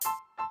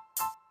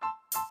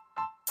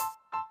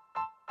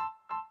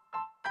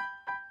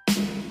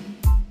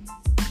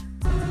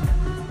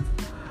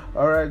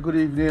All right, good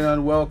evening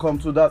and welcome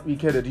to that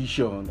weekend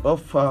edition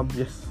of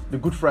the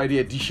Good Friday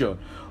edition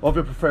of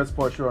your preferred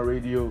sports show on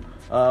radio.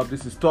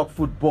 This is Talk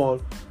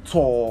Football,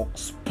 Talk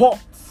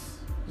Sports.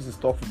 This is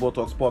Talk Football,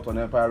 Talk Sport on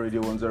Empire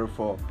Radio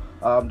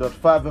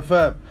 104.5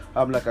 FM.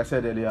 Like I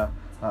said earlier,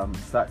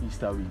 start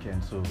Easter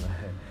weekend, so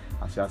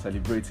as you are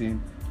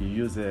celebrating, you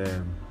use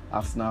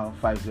Arsenal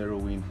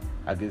 5-0 win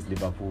against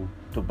Liverpool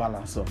to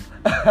balance up.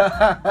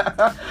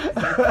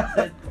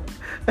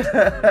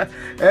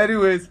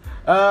 Anyways,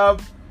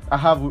 I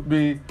have with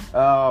me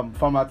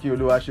Farmer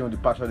Kioluwashi on the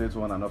passionate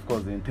one, and of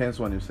course the intense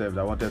one himself.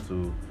 I wanted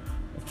to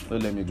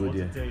don't let me go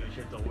there.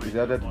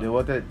 They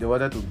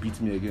wanted to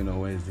beat me again on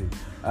Wednesday.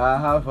 I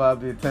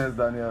have the intense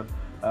Daniel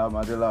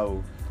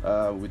Adelao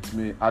with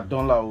me,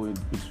 Adonlao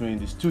with me in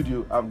the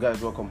studio. Guys,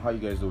 welcome. How you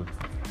guys doing?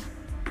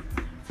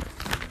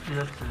 Good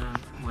afternoon.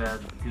 We are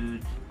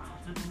good.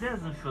 It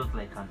doesn't feel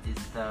like an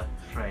Easter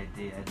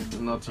Friday. I don't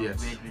know. Not yet.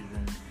 For weird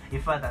reasons.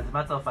 In fact, as a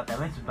matter of fact, I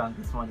went to bank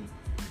this morning,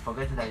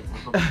 forgetting that it's a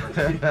public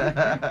holiday.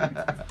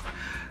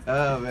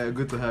 Man,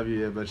 good to have you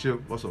here. But sure,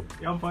 what's up?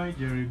 Yeah, I'm fine,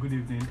 Jerry. Good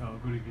evening.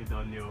 Good evening,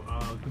 Daniel.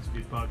 Good to be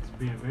back. It's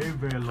been a very,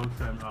 very long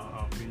time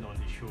being on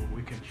the show,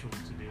 weekend show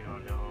today,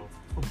 and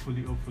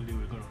hopefully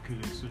we're gonna kill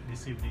it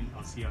this evening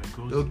and see how it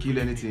goes. Don't kill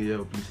anything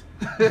here, please.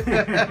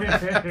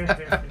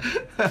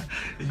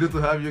 It's good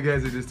to have you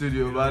guys in the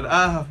studio, but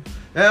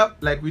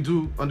like we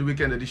do on the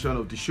weekend edition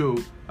of the show,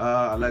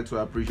 I'd like to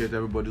appreciate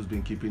everybody who's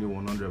been keeping it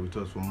 100 with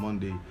us from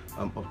Monday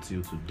up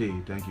till today.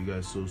 Thank you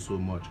guys so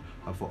much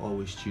for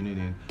always tuning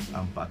in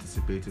and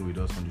participating with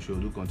us on the show.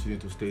 Do continue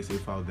to stay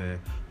safe out there.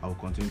 I will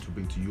continue to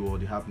bring to you all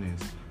the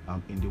happenings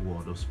in the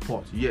world of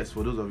sport. Yes,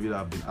 for those of you that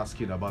have been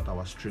asking about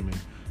our streaming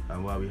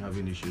and why we're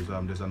having issues,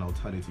 there's an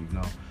alternative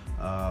now.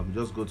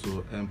 Just go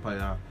to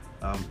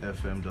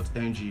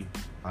empirefm.ng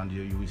and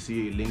you will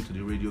see a link to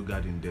the Radio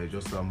Garden there.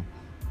 Just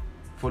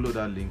follow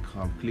that link,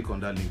 click on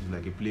that link. It's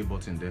like a play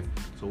button there.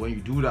 So when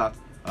you do that,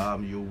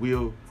 you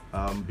will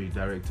be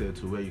directed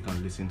to where you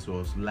can listen to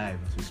us live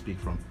as we speak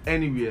from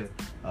anywhere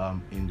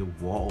in the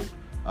world.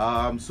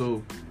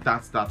 So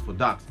that's that for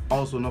that.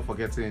 Also, not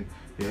forgetting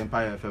the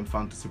Empire FM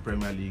Fantasy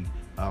Premier League.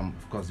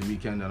 Of course,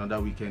 another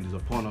weekend is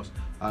upon us,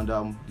 and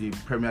the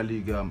Premier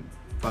League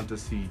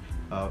Fantasy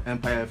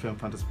Empire FM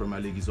Fantasy Premier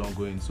League is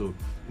ongoing. So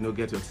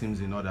get your teams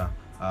in order.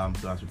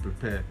 So as we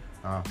prepare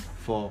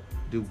for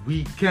the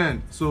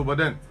weekend. So, but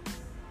then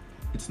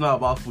it's not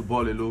about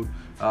football alone.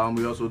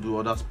 We also do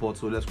other sports.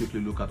 So let's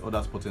quickly look at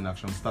other sports in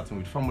action, starting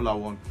with Formula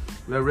One,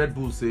 where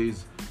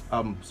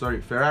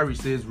Ferrari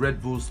says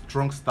Red Bull's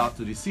strong start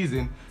to the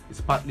season is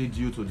partly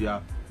due to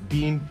their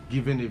being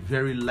given a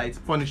very light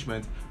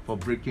punishment for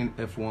breaking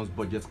F1's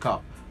budget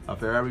cap.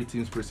 Ferrari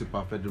team's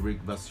principal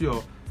Frederic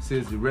Vasseur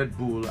says the Red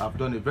Bull have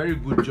done a very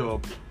good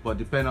job, but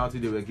the penalty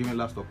they were given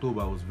last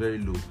October was very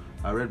low.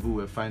 Red Bull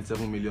were fined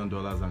 $7 million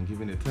and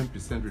given a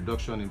 10%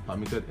 reduction in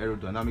permitted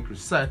aerodynamic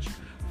research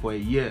for a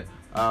year.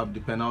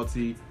 The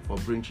penalty for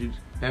breaching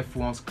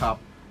F1's cap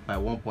by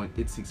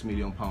 £1.86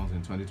 million in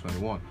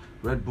 2021.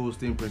 Red Bull's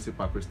team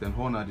principal Christian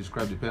Horner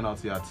described the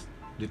penalty at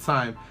the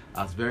time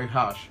as very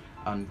harsh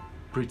and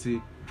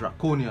pretty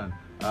draconian.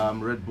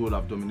 Red Bull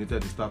have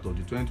dominated the start of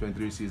the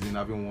 2023 season,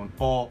 having won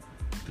all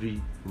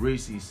 3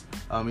 races.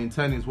 In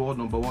tennis, world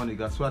number 1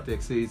 Iga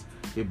Swiatek says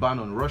a ban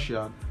on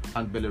Russian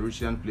and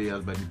Belarusian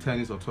players by the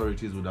tennis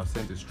authorities would have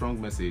sent a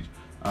strong message.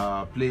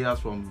 Players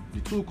from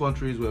the 2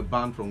 countries were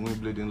banned from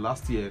Wimbledon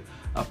last year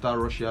after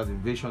Russia's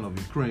invasion of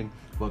Ukraine,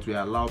 but were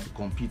allowed to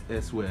compete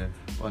elsewhere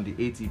on the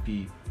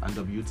ATP and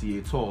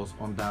WTA tours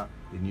under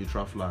the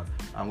neutral flag.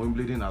 And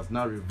Wimbledon has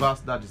now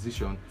reversed that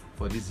decision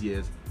for this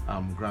year's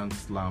Grand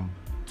Slam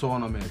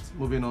tournament.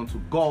 Moving on to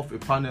golf, a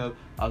panel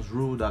has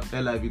ruled that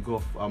LIV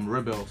Golf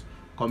Rebels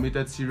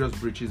committed serious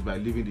breaches by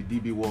leaving the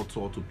DB World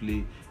Tour to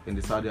play in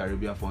the Saudi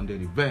Arabia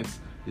funded events.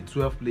 The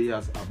 12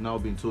 players have now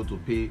been told to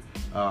pay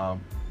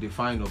the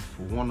fine of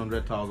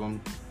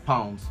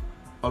 £100,000,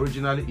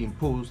 originally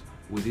imposed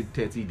within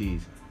 30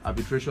 days.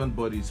 Arbitration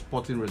body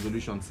Sporting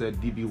Resolution said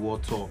DB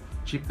World Tour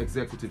Chief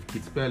Executive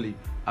Kit Pelly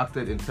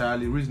acted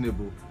entirely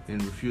reasonable in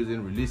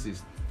refusing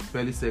releases.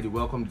 Pelly said he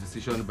welcomed the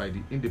decision by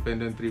the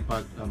independent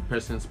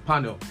 3-persons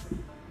panel.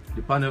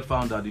 The panel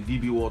found that the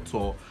DB World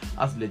Tour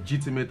has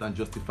legitimate and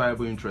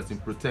justifiable interest in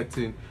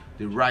protecting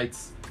the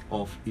rights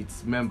of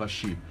its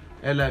membership.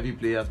 LIV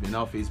players may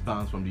now face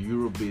bans from the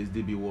Europe-based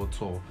DB World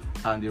Tour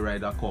and the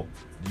Ryder Cup.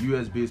 The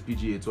US-based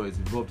PGA Tour is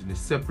involved in a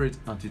separate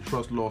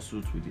antitrust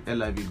lawsuit with the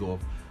LIV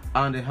Golf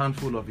and a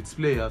handful of its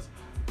players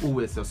who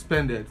were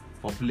suspended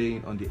for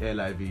playing on the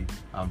LIV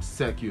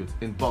circuit.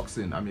 In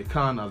boxing, Amir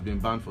Khan has been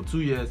banned for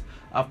 2 years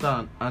after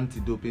an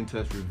anti-doping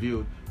test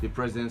revealed the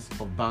presence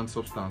of banned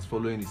substance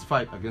following his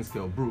fight against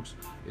Kell Brooks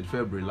in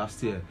February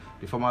last year.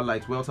 The former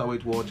light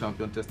welterweight world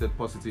champion tested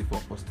positive for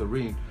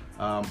Osterine.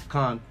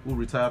 Khan, who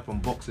retired from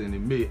boxing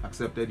in May,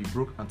 accepted he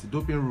broke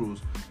anti-doping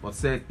rules but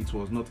said it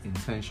was not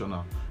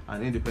intentional.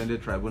 An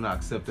independent tribunal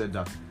accepted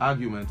that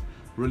argument,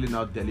 ruling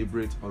out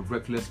deliberate or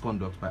reckless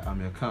conduct by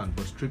Amir Khan,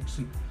 but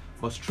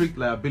strict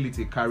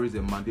liability carries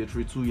a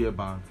mandatory 2-year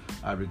ban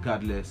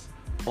regardless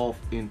of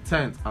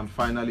intent. And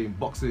finally, in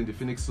boxing,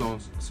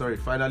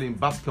 finally in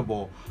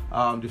basketball,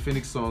 the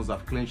Phoenix Suns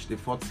have clinched the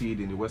 4th seed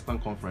in the Western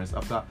Conference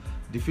after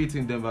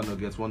defeating Denver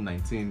Nuggets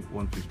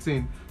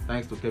 119-115,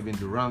 thanks to Kevin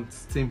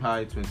Durant's team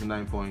high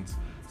 29 points,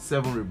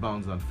 7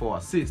 rebounds, and 4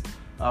 assists.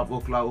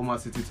 Oklahoma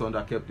City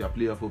Thunder kept their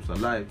playoff hopes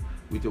alive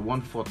with a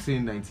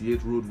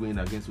 114-98 road win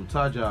against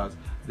Utah Jazz,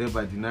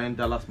 thereby denying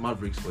Dallas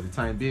Mavericks for the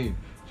time being.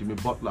 Jimmy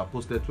Butler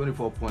posted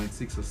 24 points,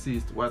 6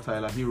 assists, while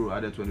Tyler Hero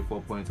added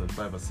 24 points and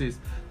 5 assists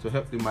to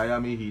help the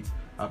Miami Heat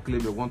claim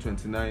a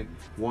 129-101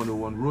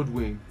 road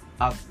win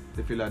at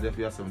the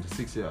Philadelphia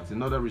 76ers.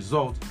 In other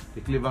result,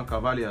 the Cleveland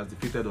Cavaliers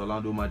defeated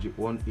Orlando Magic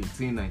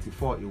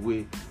 118-94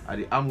 away at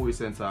the Amway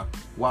Center,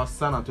 while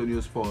San Antonio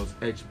Spurs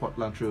edged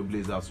Portland Trail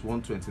Blazers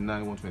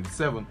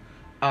 129-127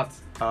 at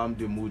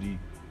the Moody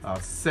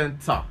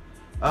Center.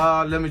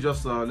 Let me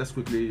just let's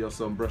quickly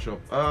just brush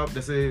up. They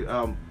say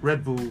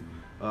Red Bull,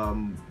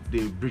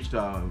 they breached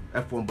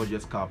F1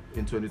 budget cap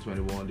in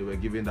 2021. They were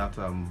given that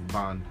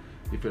ban.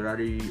 The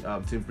Ferrari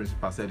team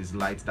principal said it's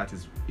light. That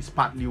is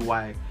partly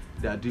why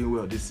they are doing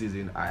well this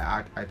season.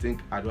 I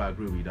think I don't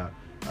agree with that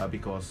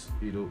because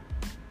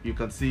you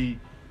can see,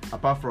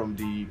 apart from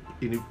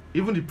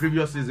even the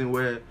previous season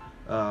where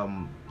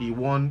he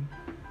won,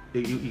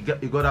 he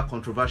got a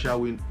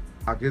controversial win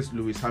against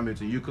Lewis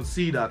Hamilton. You could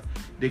see that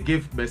they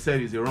gave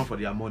Mercedes a run for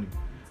their money,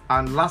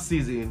 and last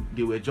season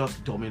they were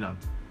just dominant.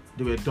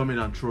 They were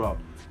dominant throughout.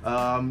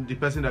 The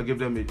person that gave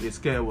them a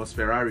scare was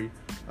Ferrari,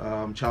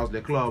 Charles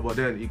Leclerc, but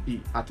then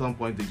he, at some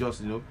point they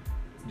just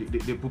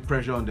they put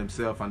pressure on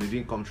themselves and they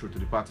didn't come through to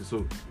the party,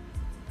 so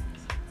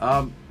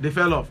they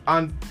fell off.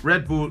 And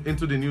Red Bull,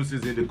 into the new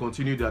season, they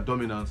continued their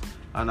dominance,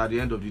 and at the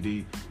end of the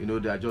day,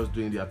 they are just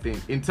doing their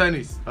thing. In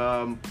tennis,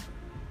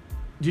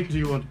 do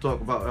you want to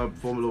talk about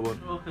Formula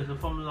 1? Okay, so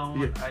Formula 1,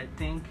 yeah. I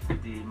think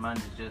the man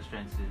is just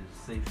trying to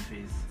save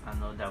face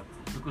and all that.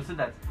 We could see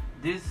that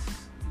this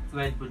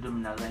Red Bull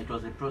dominance, it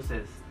was a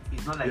process.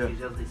 It's not like it's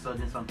just a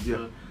sudden something. Yeah.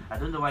 So I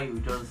don't know why you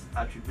just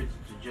attribute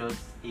it to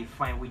just a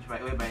fine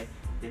whereby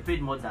they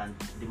paid more than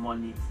the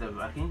money itself.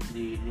 I think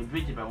they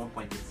breached it by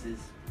 1.86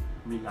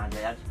 million.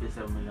 They had to pay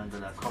 $7 million.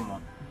 Come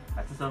on,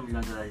 I think $7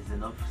 million is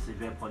enough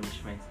severe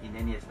punishment in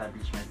any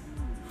establishment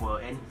for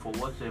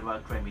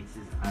whatsoever crime it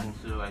is. And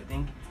so I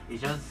think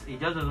it just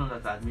doesn't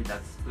want to admit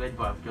that Red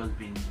Bull have just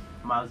been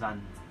miles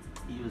and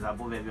years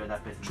above every other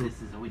person this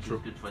season, which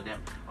is good for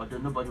them. Although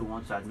nobody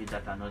wants to admit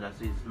that and all that,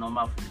 so it's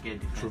normal to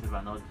get defensive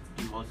and not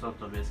give all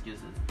sorts of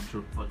excuses.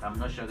 But I'm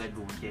not sure Red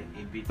Bull will care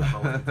a bit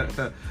about what it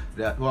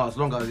is. Well, as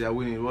long as they are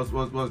winning, what's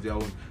their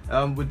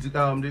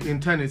own? In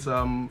tennis,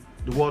 the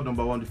world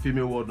number one, the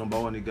female world number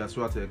one, Iga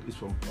Swiatek, is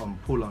from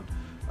Poland.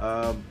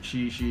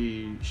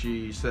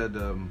 She said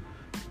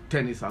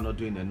tennis are not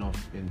doing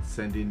enough in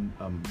sending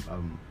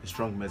a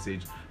strong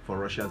message for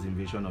Russia's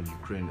invasion of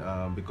Ukraine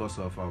because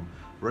of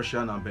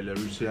Russian and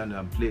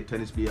Belarusian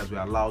tennis players were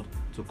allowed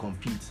to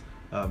compete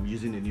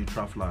using a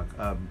neutral flag.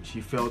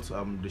 She felt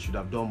they should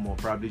have done more,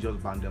 probably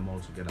just ban them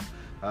all together.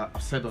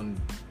 I've said on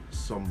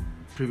some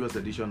previous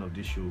edition of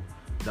this show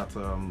that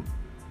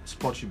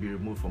sport should be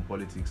removed from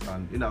politics,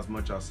 and in as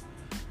much as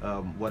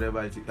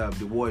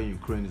the war in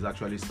Ukraine is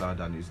actually sad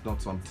and it's not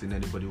something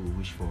anybody would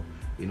wish for,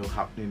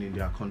 happening in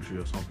their country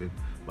or something.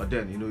 But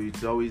then,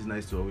 it's always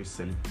nice to always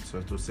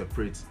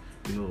separate,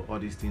 all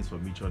these things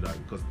from each other,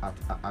 because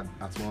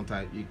at one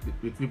time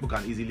people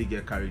can easily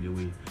get carried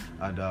away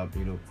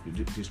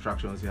and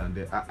distractions here and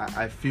there.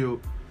 I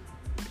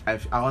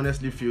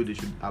honestly feel they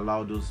should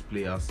allow those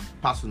players.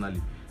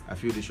 Personally, I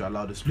feel they should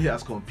allow those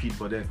players compete.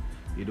 But then,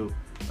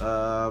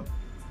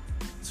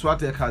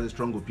 Swiatek has a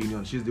strong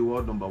opinion. She's the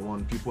world number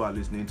one. People are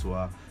listening to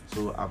her,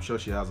 so I'm sure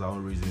she has her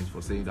own reasons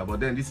for saying that. But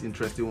then this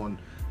interesting one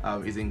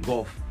is in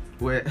golf,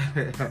 where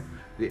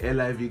the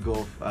LIV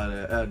golf,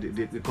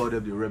 they call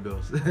them the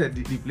rebels.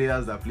 the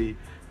players that play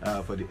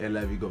for the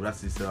LIV golf,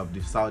 that's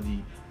the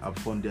Saudi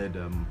funded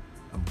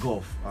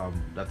golf,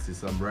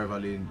 that's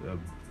rivaling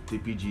the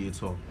PGA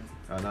Tour.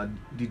 And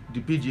the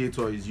PGA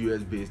Tour is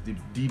US based, the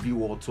DB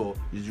World Tour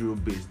is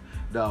Europe based.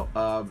 Now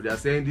they are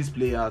saying these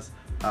players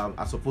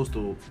are supposed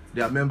to,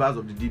 they are members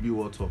of the DB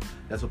World Tour,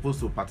 they're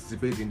supposed to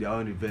participate in their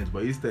own events,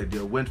 but instead they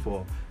went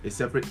for a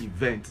separate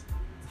event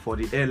for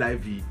the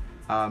LIV,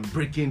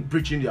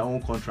 breaching their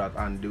own contract,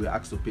 and they were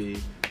asked to pay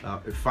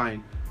a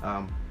fine,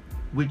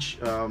 which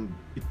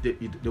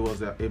there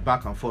was a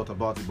back and forth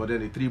about it, but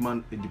then a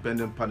 3-man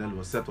independent panel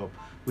was set up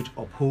which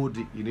uphold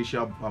the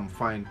initial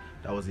fine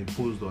that was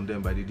imposed on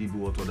them by the DB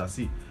World Tour. That,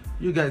 see,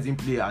 you guys didn't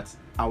play at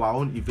our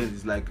own event.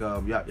 It's like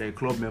you're a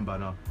club member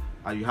now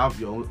and you have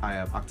your own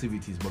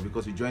activities, but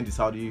because you joined the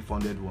Saudi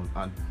funded one,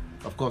 and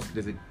of course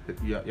there's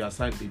you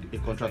signed a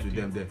contract with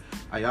them there,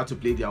 and you have to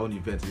play their own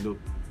events,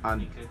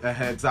 and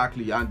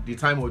exactly, and the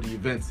time of the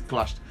event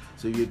clashed,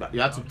 so you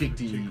had to pick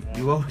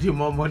the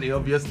more money,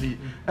 obviously.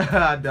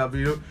 And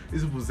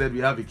these people said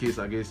we have a case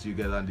against you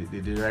guys, and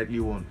they rightly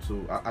won.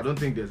 So I don't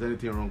think there's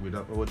anything wrong with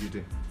that. What do you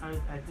think?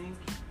 I think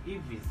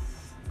if it's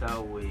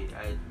that way,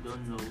 I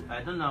don't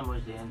know how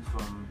much they earn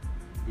from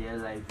the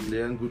LIV.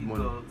 They earn good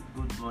money.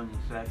 Good money.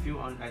 So I think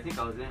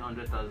I was earning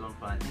 £100,000.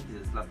 I think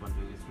it's a slap on the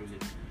wrist, really.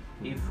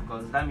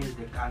 Because that means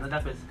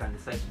another person can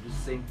decide to do the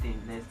same thing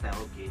next time.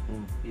 Okay,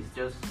 it's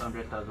just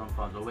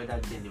 £100,000, or whether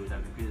then they would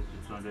have increased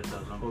to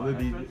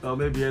 £200,000. Or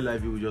maybe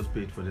LIV will just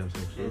pay it for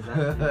themselves. So.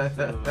 Exactly.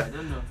 So I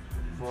don't know.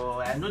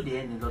 I know they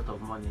earn a lot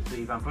of money. So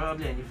if I'm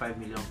probably earning £5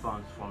 million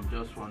from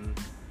just one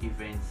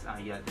event,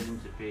 and you are telling me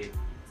to pay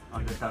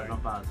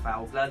 £100,000, I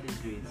will gladly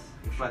do it.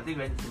 If I think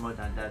anything more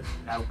than that,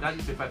 I will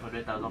gladly pay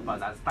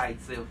 £500,000 as star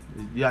itself.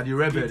 Yeah, the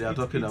rebel they are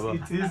talking about.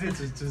 It's easy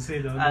to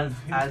say that.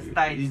 As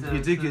star itself.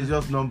 You think it's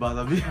just numbers?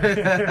 I mean,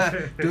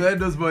 to earn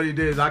those money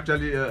there is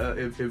actually a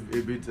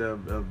bit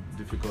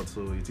difficult.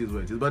 So it is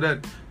what it is. But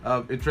then,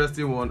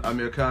 interesting one.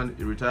 Amir Khan,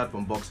 he retired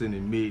from boxing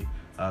in May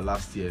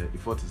last year. He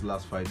fought his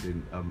last fight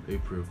in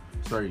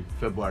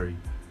February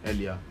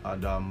earlier,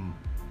 and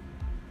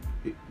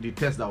the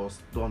test that was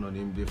done on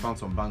him, they found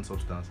some banned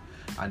substance,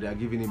 and they are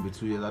giving him a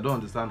 2 years. I don't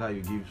understand how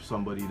you give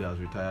somebody that's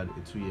retired a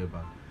 2-year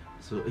ban.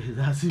 So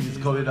that's if it's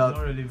coming out.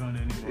 Not relevant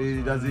anymore.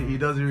 It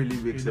doesn't really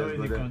make sense.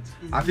 Really, but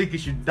I think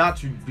that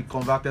should be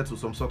converted to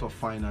some sort of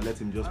fine and let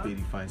him just pay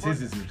the fine since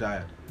he's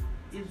retired.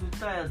 He's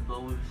retired,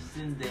 but we've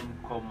seen them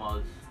come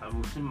out, and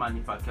we've seen Manny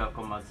Pacquiao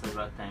come out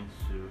several times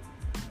to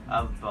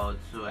have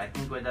bouts. So I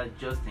think whether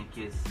just in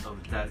case of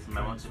that, he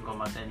might want to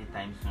come out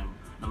anytime soon.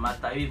 No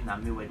matter if na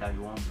whether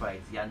you won't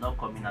fight, you are not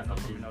coming out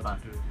of this ban.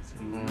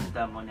 You lose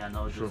that money and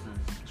all those things.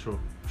 True.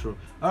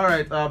 All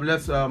right.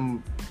 Let's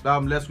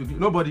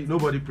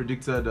nobody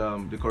predicted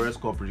the correct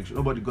score prediction.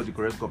 Nobody got the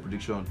correct score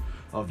prediction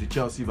of the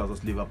Chelsea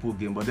versus Liverpool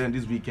game. But then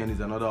this weekend is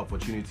another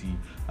opportunity.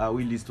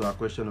 We leads to our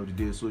question of the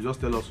day. So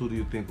just tell us, who do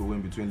you think will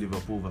win between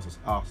Liverpool versus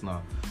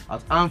Arsenal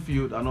at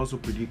Anfield, and also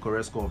predict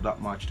correct score of that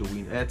match to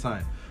win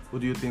airtime. Who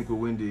do you think will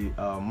win the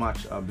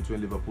match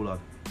between Liverpool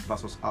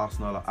versus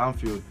Arsenal at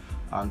Anfield,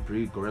 and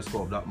predict correct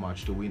score of that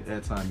match to win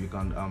airtime? You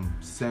can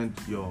send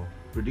your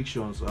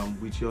predictions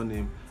with your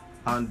name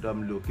and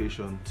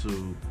location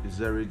to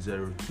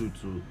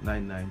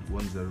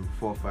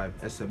 08022991045.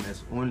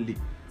 SMS only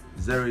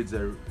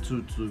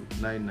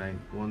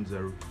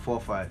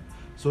 08022991045.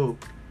 So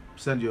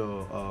send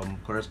your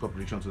correct score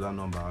prediction to that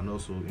number, and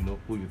also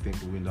who you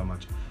think will win that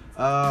match.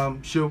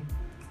 On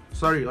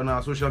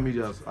our social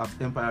medias at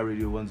Empire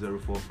Radio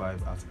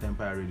 1045, at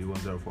Empire Radio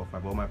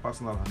 1045, or my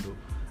personal handle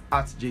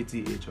at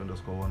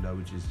JTH_Wonder,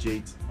 which is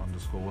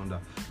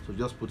Jate_Wonder. So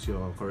just put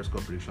your correct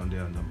score prediction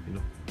there, and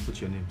put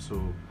your name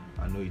so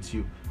I know it's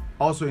you.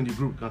 Also in the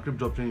group, you can keep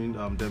dropping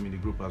them in the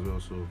group as well.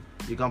 So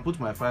you can put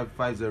my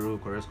 5-0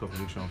 correct score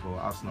prediction for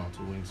Arsenal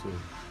to win. So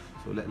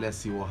let's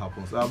see what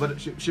happens. But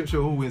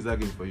who wins that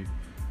game for you?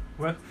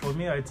 Well, for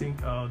me, I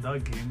think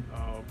that game,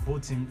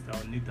 both teams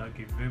need that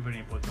game. Very, very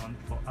important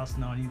for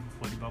Arsenal, even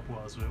for Liverpool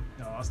as well.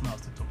 Arsenal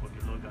is the top of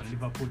the log, and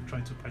Liverpool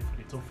trying to fight for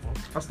the top 4.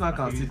 Arsenal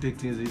can still take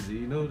things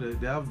easy.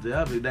 They have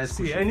a nice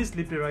cushion. Any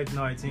sleepy right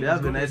now, I think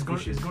it's going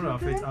to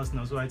affect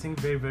Arsenal. So I think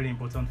very, very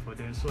important for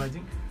them. So I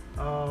think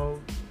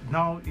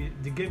now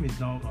the game is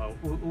now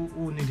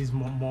who need is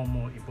more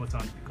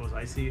important, because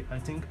I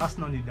think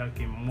Arsenal need that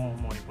game more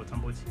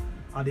important. But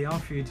at the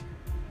Anfield,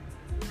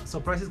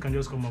 surprises can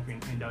just come up in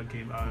that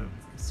game.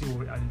 See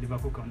what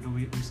Liverpool can do.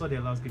 We saw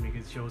their last game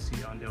against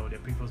Chelsea and their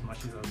previous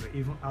matches as well.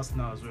 Even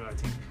Arsenal as well. I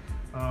think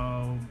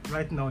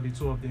right now the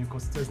two of them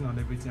consistency and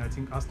everything. I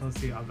think Arsenal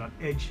still have an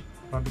edge.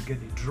 Probably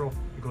get a draw,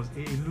 because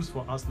it lose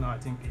for Arsenal. I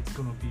think it's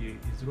gonna really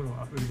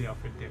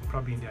affect them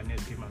probably in their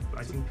next game. And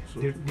I think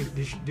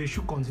they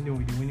should continue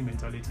with the winning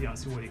mentality and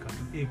see what they can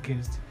do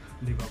against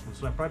Liverpool.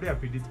 So I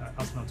predict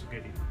Arsenal to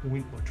get it,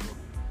 win or draw.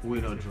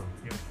 Win or draw?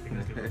 Yeah,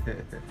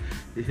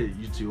 exactly.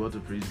 You two want to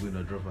predict win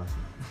or draw first?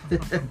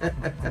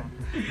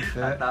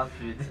 At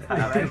Anfield,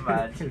 I'm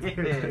mad.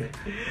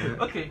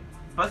 Okay.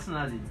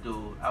 Personally,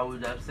 though, I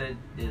would have said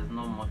there's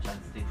not much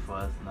at stake for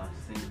us now,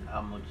 seeing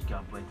how much you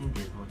can, but I think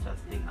there's much at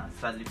stake, and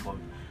sadly for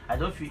me, I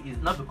don't feel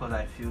it's not because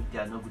I feel they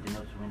are not good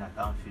enough to win at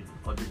Anfield,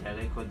 although their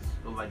records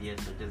over the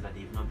years suggest that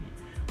they've not been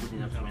good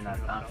enough to win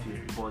at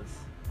Anfield, but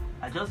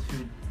I just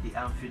feel the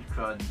Anfield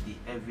crowd, the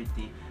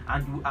everything,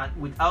 and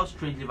with how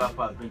strange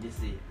Liverpool have been this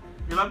year,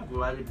 Liverpool could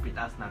rather beat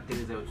Arsenal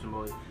 3-0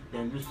 tomorrow,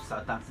 then lose to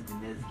Southampton the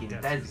next game.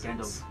 That is the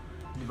kind of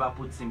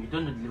Liverpool team. You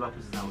don't know the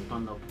Liverpool season will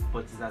turn up, but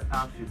it's at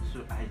Anfield,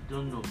 so I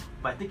don't know.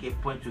 But I think a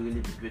point will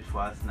really be great for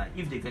Arsenal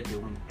if they get a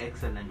win.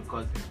 Excellent,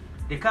 because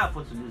they can't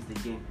afford to lose the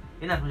game.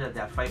 In as much as they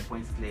are 5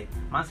 points clear,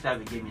 Man City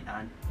have a game in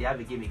hand. They have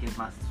a game against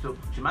Man City, so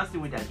should Man City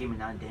win their game in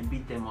hand, then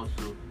beat them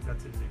also.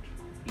 That's it.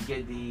 You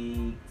get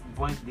the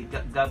point, the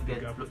gap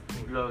gets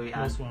blurry,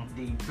 and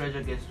the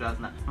pressure gets to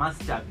Arsenal. Man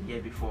City have been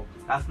here before.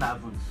 Arsenal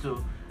haven't,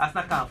 so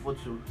Arsenal can't afford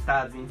to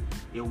start having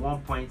a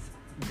 1 point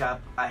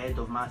gap ahead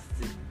of Man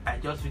City. I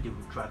just feel they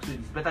will track, so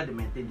it's better they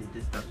maintain the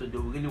distance. So they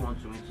will really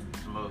want to win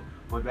tomorrow.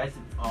 But do I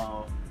see?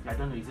 I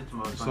don't know. Is it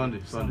tomorrow?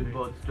 Sunday.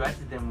 But do I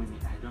see them winning?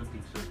 I don't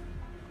think so.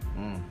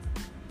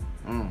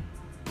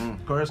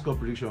 Correct score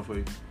prediction for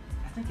you?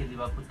 I think a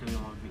Liverpool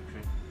 3-1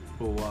 victory.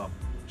 Oh wow,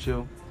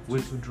 chill.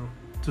 Win to draw.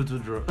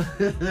 2-2 draw.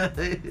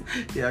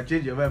 Yeah,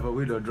 change your mind from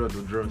win or draw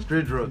to draw.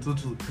 Straight draw,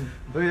 2-2.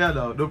 Oh yeah,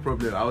 no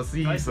problem. I'll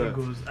see if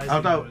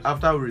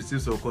after we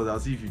receive some calls, I'll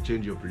see if you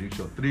change your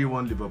prediction.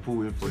 3-1 Liverpool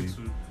win for 2-2.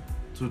 You.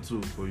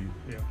 2-2 for you.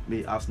 Yeah.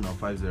 Me Arsenal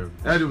 5-0.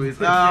 Anyways,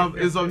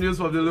 in some news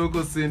from the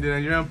local scene, the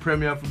Nigerian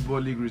Premier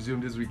Football League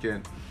resumed this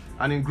weekend.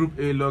 And in Group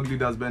A, log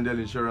leaders Bendel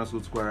Insurance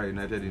host Kwara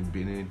United in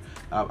Benin.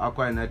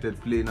 Akwa United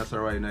play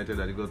Nasarawa United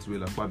at the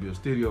Godswill Akpabio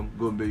Stadium.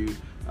 Gombe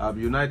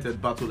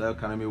United battle El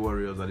Kanemi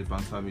Warriors at the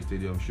Pansami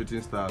Stadium.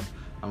 Shooting Stars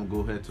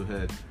go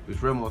head-to-head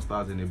with Remo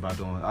Stars in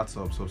Ibadan at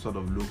some sort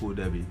of local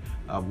derby.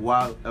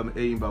 While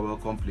Eyimba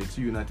welcome play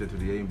 2 United to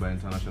the Eyimba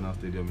International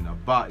Stadium in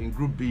Aba. In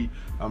Group B,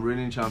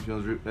 reigning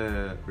champions,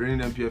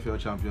 reigning NPFL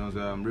champions,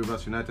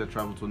 Rivers United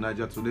travel to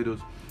Niger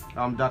Tornadoes.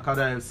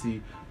 Dakada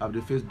FC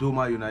they face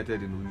Doma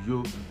United in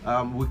Uyo.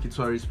 Wiki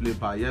Tourists play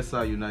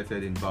Bayelsa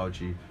United in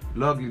Bauchi.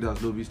 Log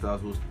leaders Lobby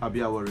Stars host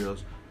Abia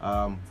Warriors.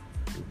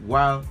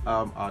 While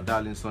our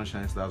darling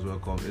Sunshine Stars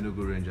welcome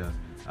Enugu Rangers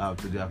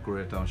to the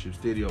Akure Township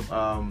Stadium.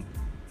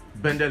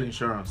 Bendel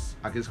Insurance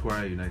against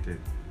Kwara United.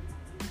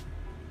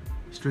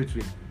 Straight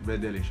win,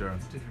 Bendel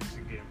Insurance.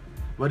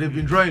 But they've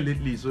been drawing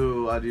lately,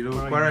 so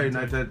Kwara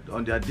United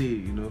on their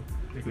day,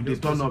 if they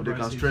turn up, they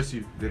can stress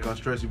you.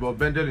 But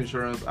Bendel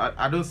Insurance,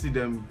 I don't see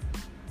them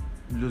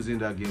losing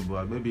that game,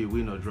 but maybe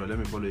win or draw. Let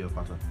me follow your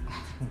pattern.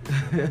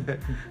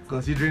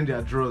 Considering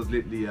their draws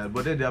lately,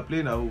 but then they are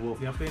playing at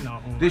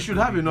home. They should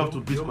have enough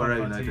to beat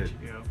Kwara United.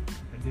 Yeah,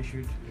 they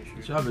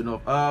should have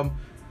enough.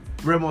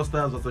 Remo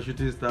Stars versus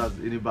Shooting Stars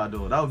in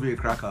Ibadan. That would be a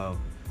cracker.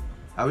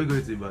 Are we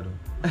going to Ibadan?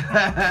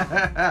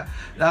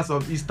 That's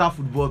some Easter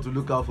football to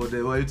look out for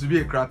them. Well, it will be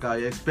a cracker.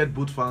 You expect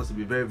both fans to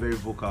be very, very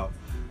vocal.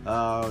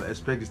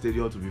 Expect the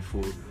stadium to be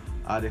full.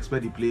 I'd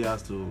expect the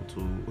players to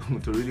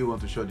really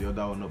want to shut the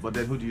other one up. But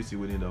then who do you see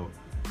winning that one?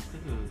 I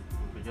think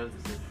we could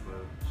just be set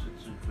for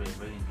a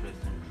very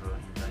interesting draw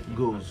in that game.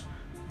 Goals.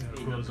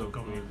 Goals are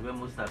coming.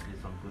 Remo Stars play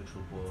some good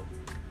football.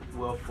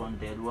 Well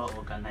funded, well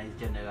organized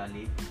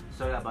generally.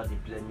 Sorry about the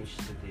blemish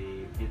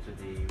due to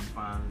the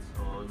fans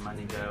or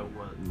manager.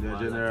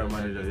 General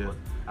manager, yeah.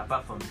 But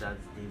apart from that,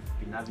 they've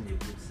been having a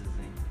good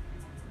season.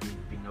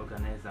 They've been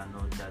organized and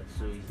all that.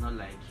 So it's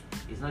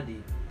not the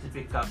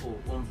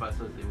typical home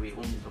versus away.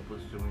 Home is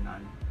supposed to win,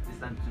 and this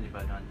time between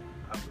Ibadan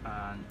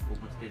and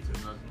Ogun State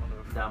is not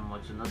that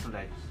much. So nothing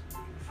like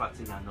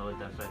fatigue and all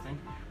that. So I think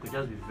it could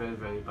just be very,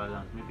 very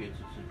balanced. Maybe a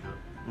 2-2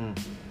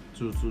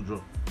 draw. 2-2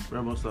 draw.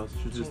 Remo Stars,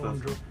 Shooting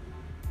Stars.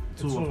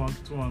 2-1.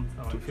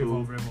 Favor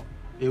of Remo.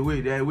 They're away.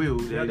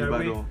 They're in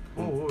Ibadan.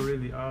 Oh,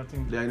 really? I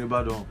think they're in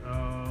Ibadan.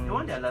 They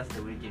won their last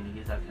away game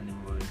against Academy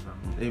Warriors.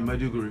 In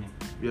Maiduguri.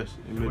 Yes,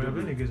 in Maiduguri. We're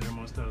going against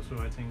Remo Stars, so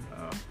I think.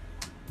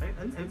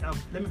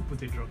 Let me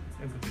put a draw.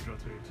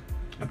 To it.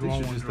 I think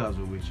Shooting Stars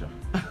will win.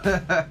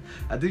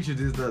 I think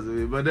Shooting Stars will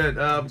win. But then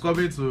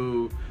coming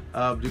to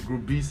the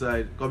Group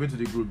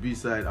B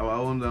side, our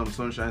own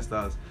Sunshine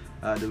Stars,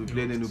 they will be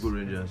playing Enugu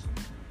Rangers.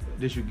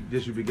 They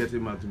should be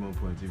getting maximum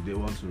points if they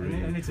want to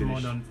really anything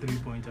more than 3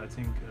 points. I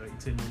think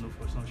it's a no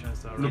for Sunshine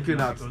Stars. Looking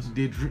at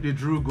they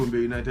drew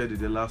Gombe United in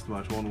the last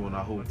match 1-1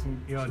 at home.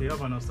 They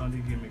have an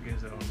outstanding game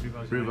against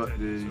Rivers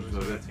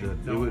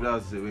United.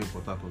 That's the way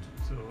Port Harcourt.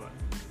 So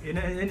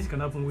anything can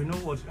happen. We know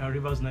what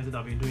Rivers United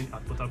have been doing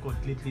at Port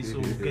Harcourt lately. So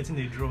getting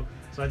a draw.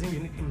 So I think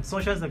in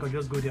Sunshine Stars can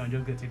just go there and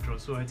just get a draw.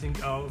 So I think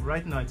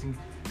right now, I think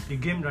the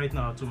game right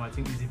now at home, I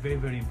think is very,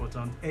 very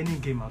important. Any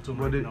game at home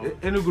but right now.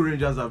 Enugu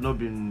Rangers have not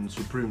been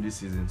supreme this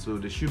season, so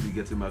they should be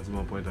getting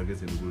maximum point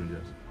against Enugu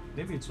Rangers.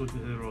 Maybe it's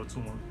 2-0 or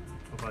 2-1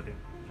 over there.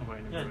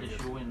 Yeah, they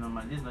should win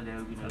normally. This is not the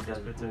Enugu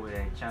Rangers who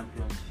were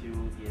champions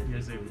few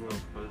years ago,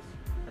 of course.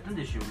 I think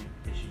they should win.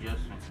 They should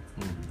just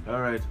win.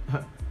 All right.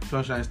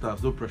 Sunshine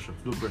Stars, no pressure.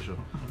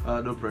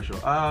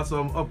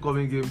 Some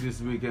upcoming games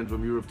this weekend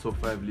from Europe Top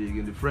 5 League.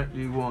 In the French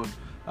League 1,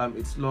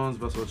 it's Lens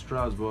versus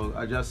Strasbourg,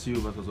 Ajaccio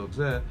versus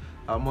Auxerre,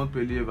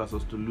 Montpellier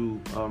versus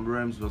Toulouse,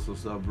 Reims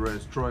versus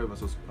Brest, Troyes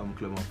versus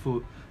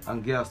Clermont-Foot,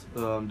 and Gers,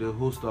 the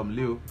host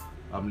Lille.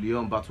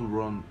 Lyon battle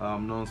run,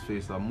 Nantes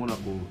face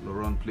Monaco,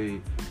 Laurent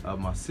play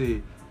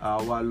Marseille,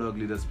 while log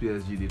leaders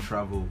PSG they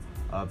travel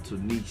to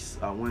Nice.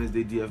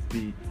 Wednesday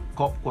DFB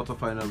Cup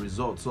quarterfinal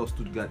results saw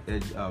Stuttgart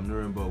edge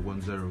Nuremberg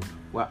 1-0,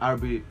 while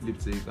RB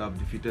Leipzig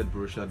defeated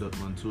Borussia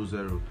Dortmund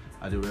 2-0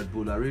 at the Red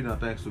Bull Arena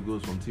thanks to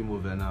goals from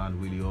Timo Werner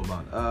and Willy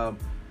Orban.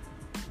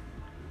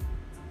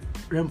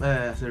 Real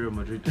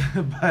Madrid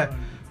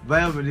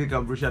Bayern Munich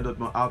and Borussia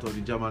Dortmund out of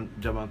the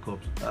German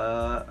Cups.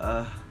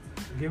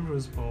 Game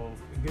rules for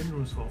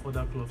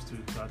other clubs to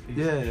at least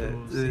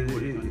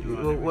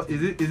show what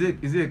is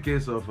it a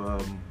case of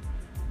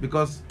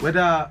because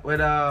whether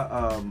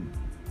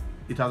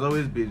it has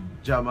always been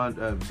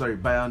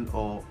Bayern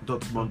or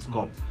Dortmund's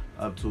cup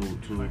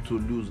to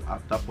lose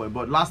at that point,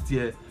 but last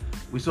year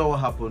we saw what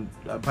happened.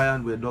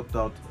 Bayern were knocked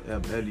out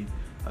early.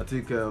 I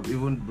think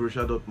even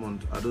Borussia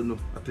Dortmund, I don't know,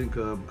 I think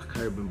I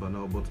can't remember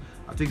now, but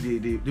I think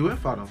they went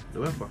far now. They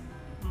went far.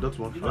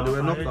 Dortmund. They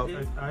were knocked out.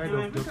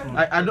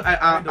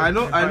 I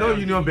know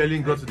Union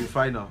Berlin got to the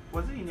final.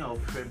 Was it Union or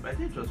Freiburg? I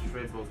think it was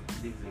Freiburg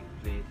they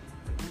played.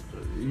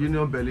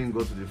 Union Berlin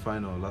got to the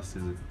final last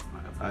season.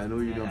 I know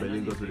Union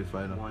Berlin got to the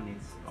final. One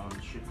is on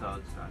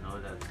shootouts and all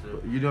that.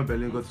 So Union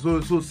Berlin got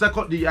so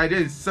second. The idea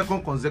is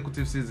second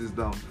consecutive seasons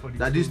down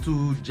that these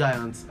two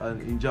giants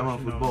in German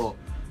football.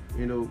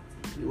 You know,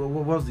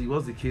 what's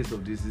the case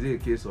of this? Is it a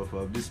case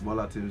of these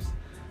smaller teams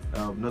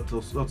not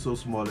so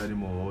small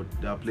anymore, or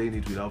they are playing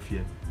it without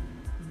fear?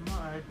 No,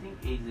 I think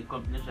it's a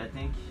combination. I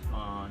think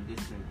on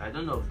this thing, I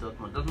don't know if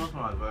Dortmund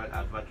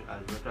have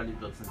virtually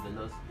done since they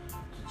lost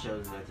to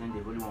Chelsea. I think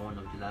they've only won one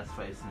of the last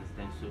 5 since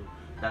then. So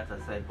that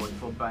aside, but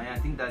for Bayern, I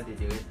think that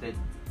they rested.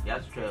 They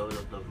had to try a lot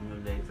of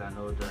new legs and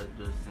all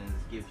those things.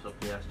 Give some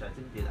players. I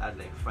think they had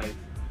like 5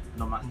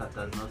 normal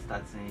starters not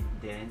starting.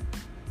 Then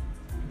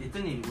the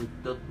thing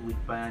with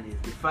Bayern is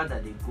the fact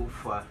that they go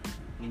far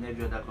in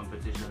every other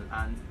competition,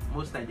 and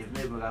most times they've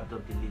not even wrapped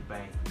up the league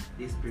by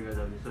this period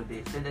of it. So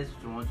they tended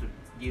to want to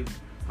give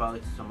power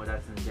to some other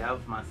things. They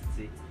have Man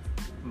City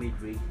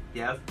midweek.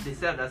 They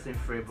still have that same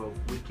Freiburg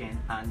weekend,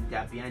 and they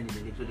are behind in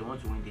the league, so they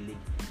want to win the league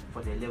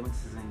for the 11th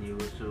season in a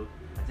row. So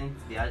I think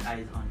they have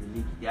eyes on the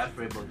league. They have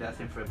Freiburg, they have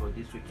same Freiburg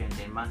this weekend,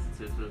 then Man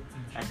City. So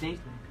I think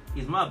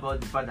it's more about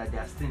the fact that they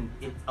are still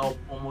in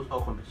almost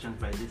all competitions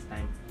by this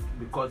time,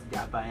 because they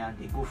are Bayern,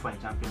 they go for a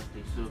Champions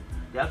League, so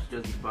they have to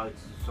just give power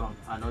to some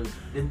and all.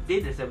 They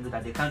themselves know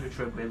that they can't do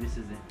treble every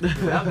season.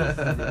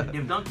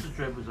 They've done 2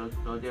 trebles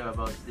or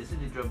thereabouts. They see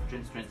the drop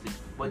 2020,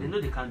 but they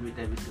know they can't do it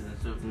every season.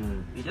 So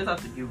you just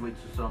have to give way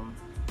to some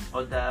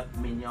other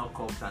menial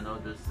cups and all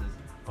those things.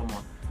 Come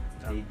on,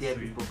 the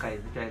Derby Poker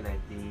is literally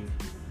like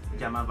the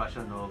German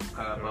version of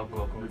Carabao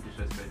Cup. No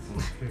disrespect.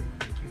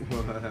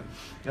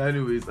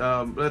 Anyways,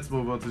 let's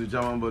move on to the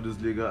German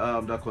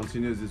Bundesliga. That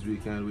continues this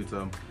weekend with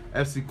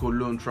FC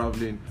Cologne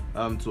traveling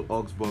to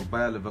Augsburg,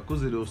 Bayer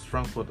Leverkusen host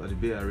Frankfurt at the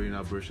Bay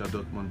Arena, Borussia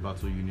Dortmund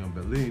battle Union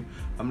Berlin.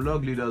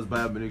 Log leaders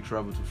Bayern Munich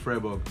travel to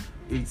Freiburg.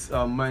 It's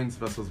Mainz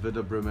versus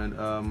Werder Bremen,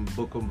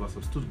 Bochum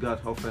versus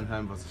Stuttgart,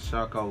 Hoffenheim versus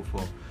Schalke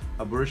 04.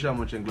 Borussia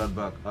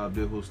Mönchengladbach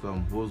they host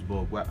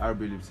Wolfsburg, where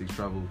RB Leipzig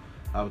travel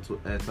out to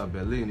Hertha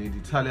Berlin. In the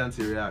Italian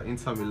Serie A,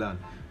 Inter Milan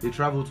they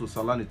travel to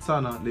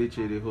Salernitana.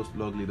 Lecce they host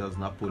log leaders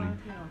Napoli.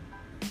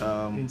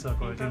 It's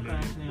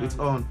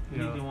on.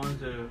 Yeah.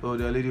 Oh,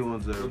 they're leading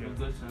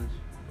 1-0.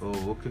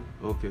 Oh,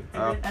 okay.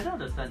 I don't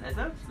understand. I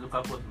thought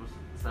Lukaku was supposed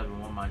to serve in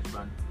one match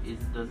ban.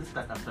 Does it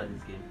start after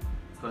this game?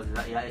 Because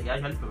he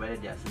actually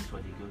provided the assist for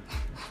the goal.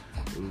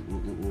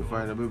 We'll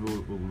find out. Maybe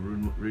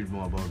we'll read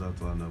more about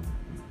that, and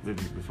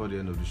maybe before the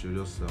end of the show,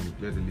 just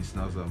let the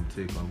listeners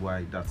take on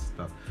why that's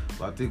that.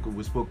 But I think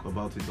we spoke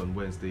about it on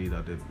Wednesday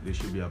that they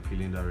should be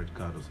appealing that red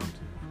card or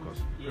something. Of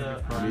course. Yeah,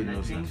 and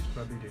I think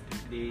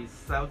the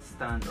south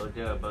stand or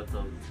thereabouts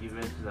of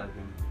Juventus has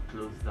been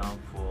closed down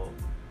for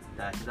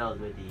that. That was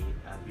where the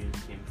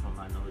abuse came from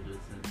and all those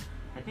things.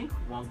 I think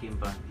 1 game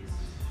ban is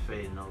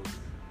fair enough.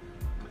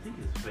 I think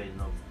it's fair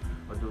enough.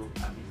 Although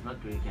it's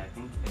not breaking, I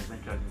think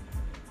eventually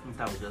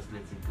Inter will just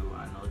let it go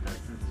and all that,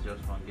 since it's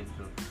just 1 game.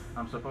 So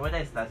I'm surprised whether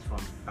it starts from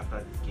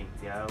after this game.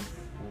 They have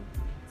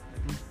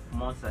I think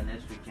Monza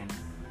next weekend.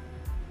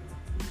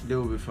 They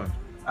will be fine.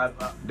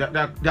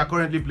 They are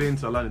currently playing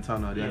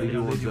Salernitana. They are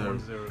leading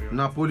 1-0. Yeah.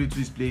 Napoli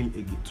too is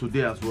playing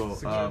today as well.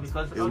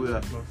 Because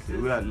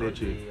we are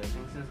Lecce. I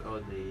think since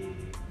all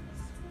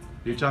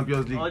the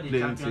Champions League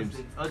playing teams,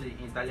 all the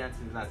Italian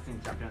teams are still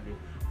in Champions League.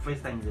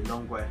 First time in a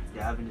long while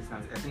they're having this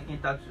kind of, I think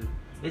Inter too.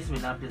 AC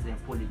Milan plays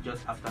Empoli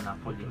just after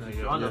Napoli.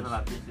 So all of them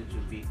are places to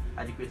be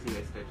adequately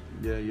rested.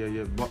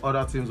 Yeah. But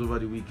other teams over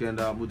the weekend,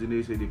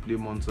 Udinese they play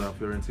Monza,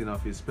 Fiorentina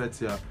face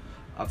Spezia,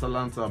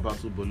 Atalanta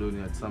battle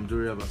Bologna,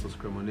 Sampdoria versus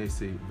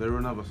Cremonese,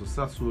 Verona versus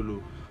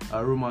Sassuolo,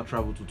 Roma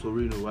travel to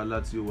Torino, while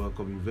Lazio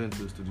welcome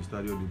Juventus to the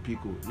Stadio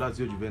Olimpico.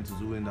 Lazio Juventus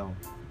will win down.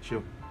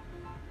 Sure.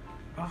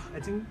 I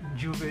think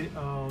Juve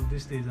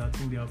these days, I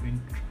think they have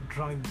been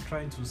trying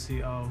to see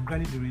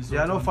granted the result. They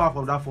are not far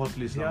from that 4th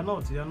place. They are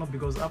not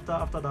because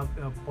after that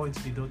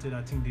points deducted,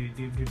 I think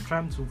they're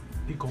trying to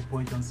pick up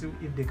points and see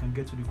if they can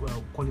get to the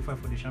qualify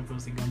for the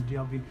Champions League, and they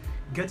have been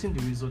getting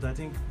the result. I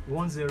think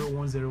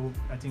 1-0.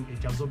 I think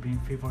it has not been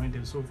favoring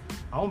them, so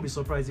I won't be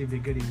surprised if they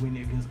get a win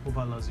against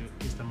over Lazio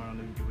this time around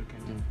in the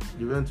weekend.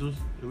 Juventus,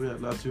 we at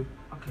Lazio.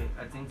 Okay,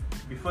 I think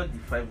before the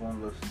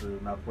 5-1 loss to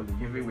Napoli,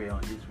 Juve were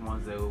on this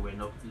 1-0, we're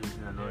not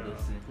losing and all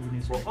those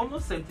things. But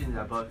almost same thing is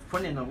about,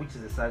 funny enough, which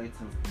is a Sarri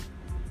team.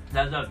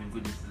 Lazio have been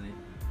good this season.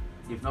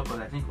 They've not, because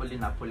I think only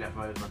Napoli have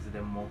probably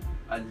considered more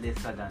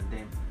lesser than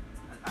them.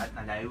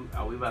 And I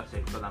will have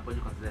said because Napoli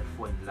considered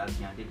 4 in the last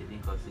game and they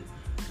didn't concede.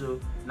 So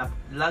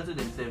Lazio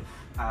themselves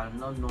are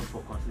not known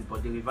for conceding,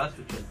 but the reverse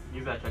feature,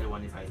 Juve actually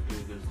won it by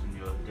 3 goals to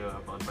 0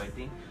 thereabouts. But I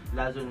think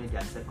Lazio know they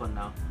are second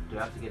now. They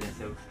have to get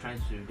themselves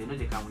they know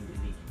they can win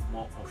the league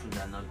more often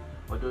than not.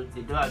 Although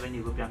they don't have any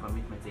European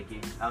commitment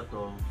again out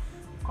of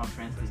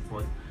conference league,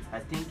 but I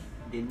think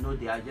they know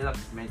they are just have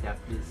to cement their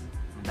place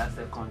in that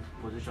second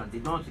position. They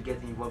don't want to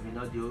get involved in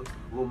all the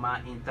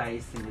Roma, Inter,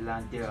 AC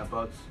Milan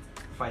thereabouts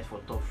fight for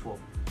top 4.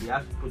 They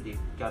have to put the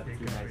gap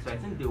between that. So I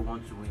think they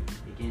want to win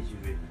against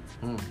Juve.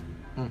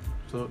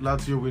 So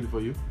Lazio win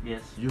for you?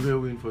 Yes.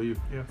 Juve win for you?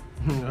 Yeah.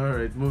 All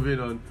right, moving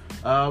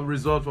on.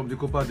 Result from the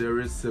Copa del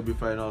Rey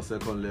semi-final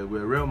second leg,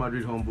 where Real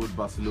Madrid humbled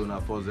Barcelona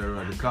 4-0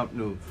 at the Camp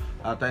Nou,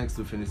 thanks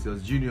to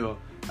Vinicius Junior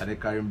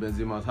and Karim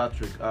Benzema's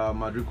hat-trick.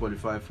 Madrid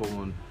qualified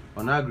 4-1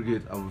 on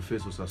aggregate and will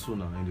face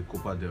Osasuna in the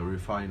Copa del Rey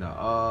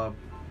final.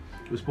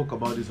 We spoke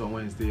about this on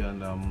Wednesday,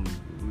 and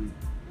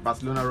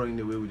Barcelona running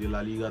away with the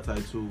La Liga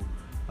title,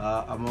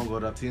 among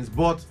other things.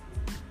 But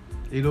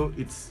you know,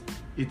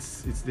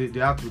 they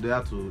had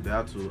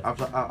to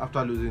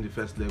after losing the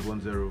first leg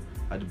 1-0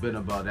 at the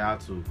Bernabeu,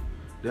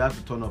 they had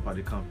to turn up at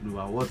the Camp Nou,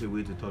 and what a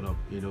way to turn up,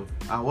 you know,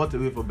 and what a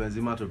way for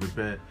Benzema to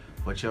prepare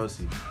for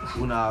Chelsea.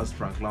 Who now has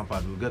Frank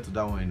Lampard? We'll get to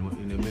that one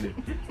in a minute.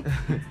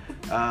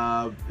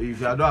 If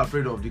you are not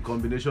afraid of the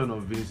combination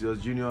of Vinicius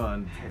Junior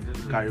and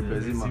Karim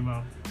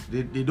Benzema,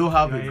 they don't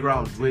have a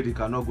ground where they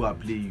cannot go and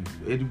play you.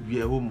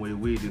 Anywhere, home or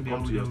away, they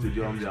come to your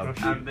stadium, they are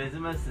playing. And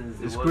Benzema,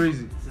 since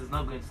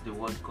not going to the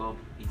World Cup,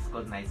 he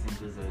scored 19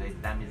 goals already.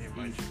 That means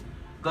he's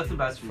got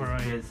back to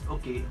his best.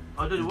 Okay,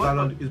 although the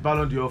World Cup, it's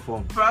Ballon d'Or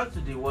form. Prior to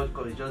the World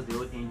Cup, it's just the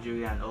old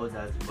injury and all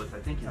that. But I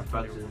think he's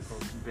back to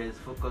his best,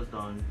 focused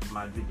on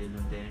Madrid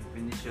alone. Then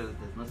Vinicius,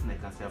 there's nothing I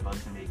can say about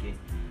him again.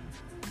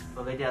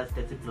 Already has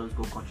 30 plus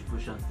goal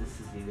contributions this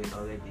season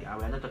already, and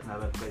we're not talking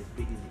about because it's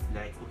easy.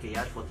 Like, okay, he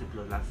had 40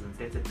 plus last season,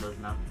 30 plus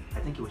now. I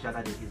think he will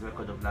shatter his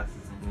record of last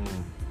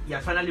season. He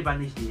has finally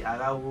banished the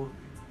Araujo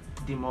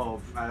demon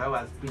of Araujo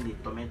has been a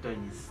tormentor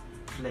in his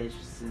flesh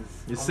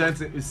since. He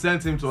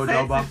sent him to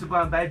Ojalba. To go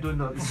and buy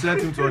donuts. He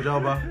sent him to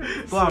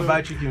Ojalba. Go and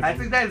buy chicken. I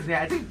think that is.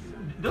 I think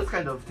those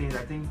kind of things.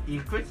 I think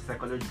it creates a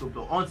psychological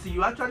blow until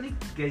you actually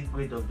get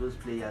rid of those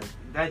players.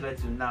 That's why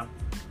till now,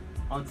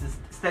 until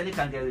Sterling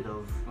can get rid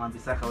of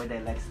Wan-Bissaka, whether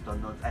he likes it or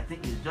not. I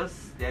think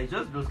there's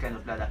just those kind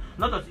of players.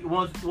 Not that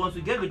once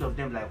you get rid of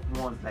them,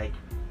 like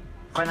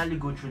finally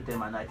go through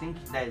them, and I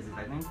think that is it.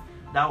 I think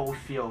that whole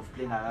fear of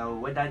playing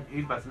around, whether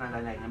if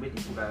Barcelona like maybe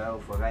they put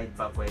around for right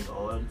backward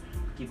or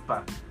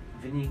keeper,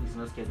 Vinny is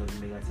not scared of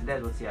him again. So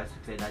that's what he has to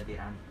clear that day,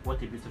 and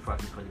what a beautiful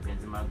assist for the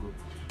Benzema goal.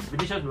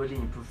 Vinicius will really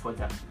improve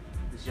further.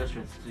 It's just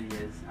 22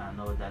 years and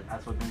all that.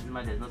 As for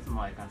Benzema, there's nothing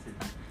more I can say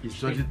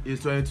than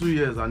he's 22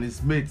 years and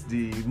his mates,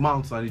 the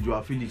Mounts and the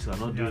Joao Felix are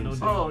not doing it.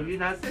 Oh, you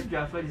now said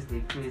Joao Felix,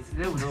 they crazy.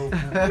 They will know.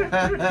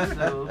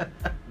 So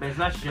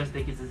Benzema should just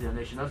take it easy on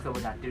it. Should not score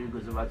more than 3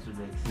 goals over 2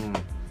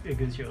 legs.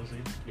 Against Chelsea.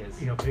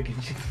 Yes. You're begging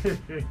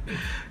Chelsea.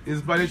 In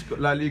Spanish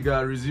La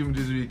Liga resumed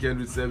this weekend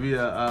with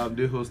Sevilla.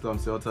 They host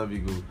Celta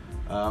Vigo.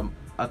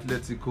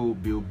 Atletico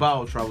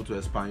Bilbao travel to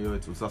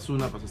Espanyol, to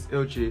Osasuna versus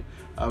Elche,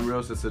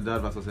 Real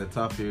Sociedad versus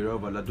Getafe, Real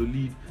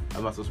Valladolid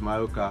versus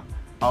Mallorca,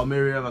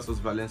 Almeria versus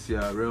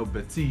Valencia, Real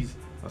Betis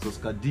versus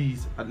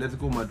Cadiz.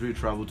 Atletico Madrid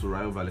travel to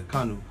Rayo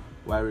Vallecano,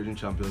 while reigning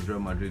champions Real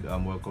Madrid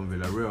welcome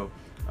Villarreal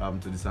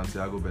to the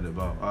Santiago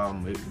Bernabeu.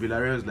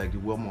 Villarreal is like the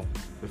warm-up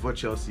before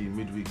Chelsea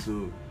midweek.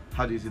 So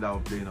how do you see that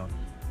one playing out?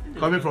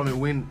 Coming from a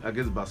win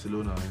against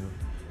Barcelona, you know.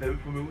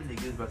 From a win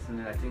against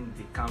Barcelona, I think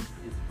the camp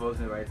is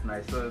buzzing right now.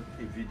 I saw a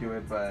video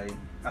whereby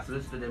I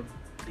suggested to them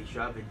they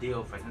should have a day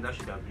off. I think that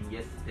should have been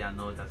yesterday and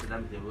all that. So that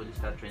means they will really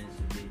start training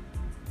today,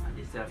 and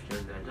they still have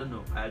Chelsea. I don't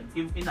know.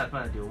 In as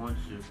much as they want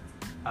to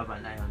have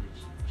an eye on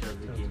the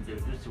Chelsea game, they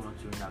do still want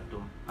to win at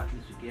home, at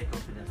least to get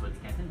confidence for the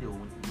game. I think they will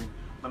win.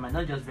 But it might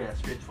not just be as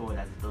straightforward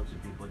as it ought to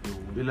be, but they will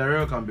win.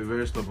 Villarreal can be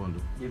very stubborn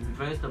though. They'll be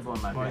very stubborn,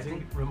 Madrid. I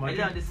think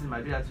earlier on this season,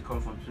 Madrid had to come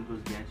from 2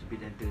 goals behind to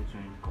beat them 3-2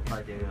 in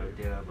Copa del Rey or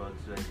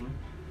thereabouts. So I think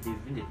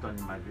they've been a turn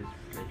in Madrid's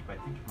flesh, but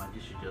I think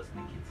Madrid should just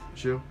make it.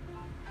 Sure.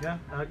 Yeah,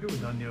 I agree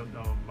with Daniel.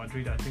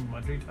 Madrid, I think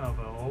Madrid have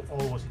all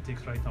what it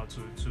takes right now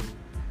to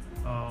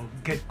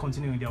get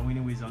continuing their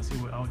winning ways and see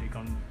what they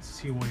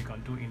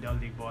can do in that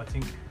league. But I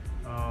think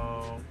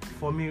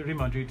for me, Real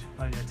Madrid,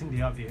 I think they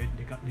have the edge.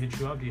 They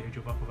should have the edge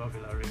over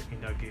Villarreal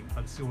in that game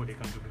and see what they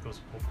can do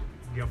because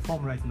of their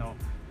form right now.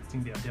 I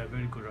think they are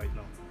very good right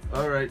now.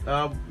 All right,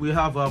 we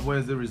have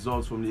Wednesday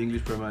results from the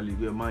English Premier League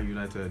where Man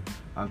United,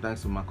 and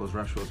thanks to Marcus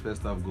Rashford's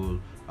first half goal,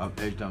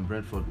 edged down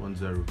Brentford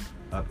 1-0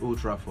 at Old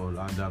Trafford,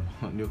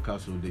 and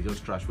Newcastle, they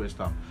just trashed West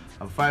Ham.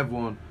 And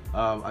 5-1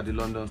 at the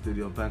London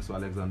Stadium thanks to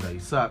Alexander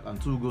Isak,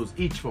 and 2 goals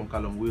each from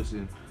Callum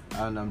Wilson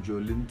and Joe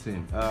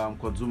Linton.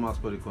 Kozuma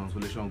scored a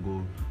consolation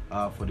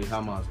goal for the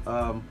Hammers.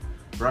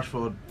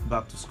 Rashford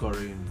back to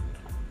scoring.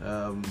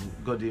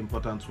 Got the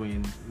important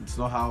win. It's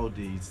not how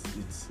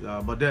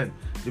but then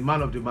the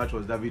man of the match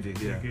was David De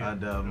Gea,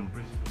 and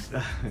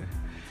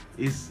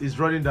he's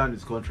running down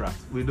his contract.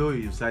 We know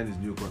he signed his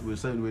new contract.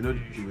 We know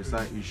he will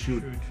sign. He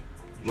should.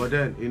 But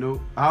then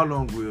how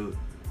long will?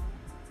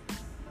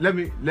 Let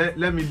me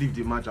leave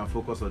the match and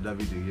focus on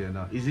David De Gea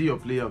now. Is he your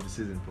player of the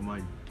season for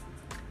Man?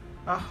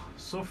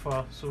 So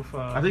far.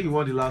 I think he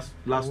won the last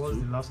two.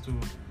 The last 2.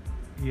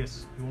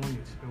 Yes, he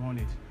won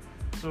it.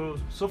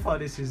 So far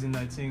this season,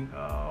 I think,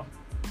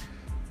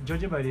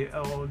 judging by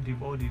all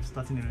the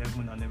starting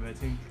 11 and everything, I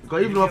think.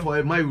 Because even not for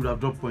him, he would have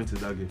dropped points in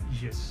that game.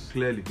 Yes,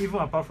 clearly. Even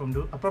apart from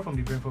the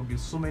Brentford game,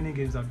 so many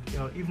games that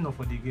even not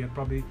for the game,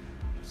 probably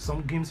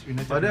some games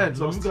United. But then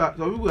some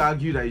people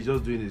argue that he's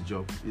just doing his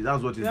job.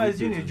 That's what he's doing. Yeah, he's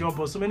doing his job,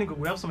 but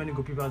we have so many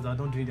goalkeepers that are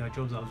not doing their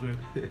jobs as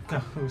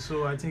well.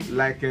 So I think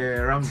like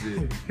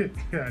Ramsey.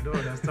 Yeah, I don't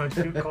understand.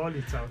 You call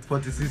it out.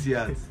 46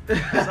 yards. So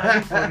I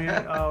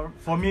think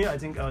for me, I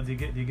think the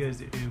guy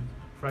is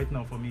right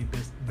now for me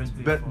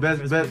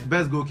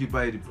best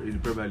goalkeeper in the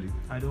Premier League.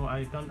 I don't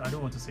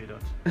want to say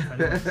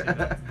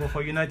that. But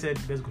for United,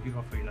 best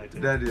goalkeeper for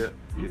United.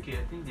 Okay,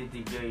 I think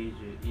the guy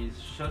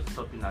is shot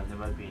stopping has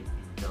never been in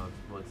doubt,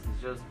 but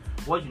it's just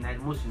what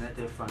most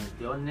United fans,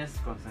 the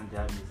honest concern they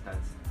have is that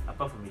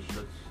apart from his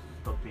shot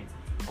stopping,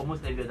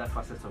 almost every other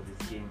facet of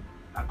his game,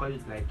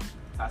 according to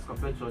as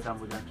compared to other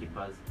modern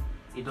keepers,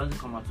 it doesn't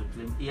come out to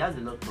play. He has a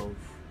lot of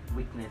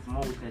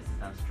more weaknesses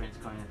than strengths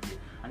currently,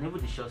 and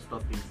even the shot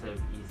stop himself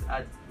is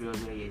at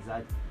where he's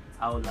at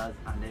howlers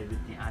and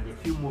everything, and they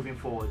feel moving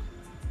forward.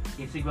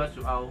 Integral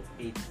to how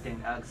a Ten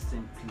Hag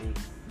team play,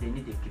 they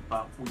need a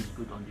keeper who is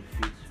good on the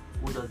field,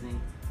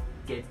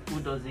 who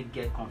doesn't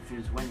get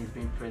confused when he's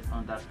being pressed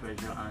under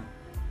pressure, and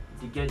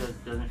the guy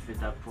doesn't fit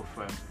that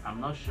profile. I'm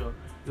not sure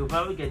he'll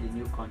probably get the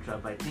new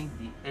contract, but I think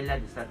the earlier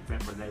they start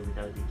playing for life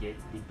without the guy,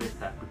 the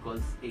better,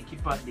 because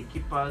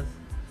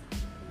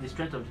the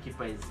strength of the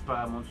keeper is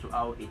paramount to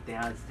how a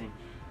Ten Hag team.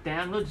 Ten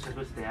Hag, no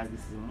disrespect to Ten Hag,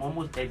 this is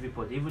almost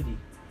everybody, even the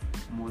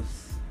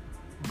most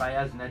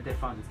biased United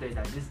fans will tell you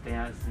that this Ten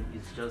Hag team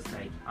is just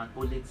like an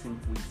only team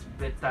with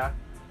better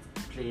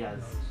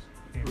players,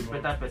 with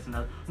better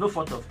personnel. No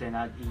fault of Ten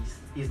Hag.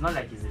 He's not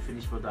like he's a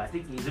finished product. I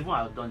think he's even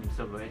outdone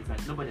himself already.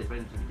 Nobody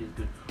expects him to be this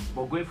good.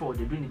 But going forward,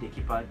 they do need a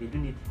keeper. They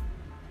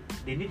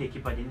need a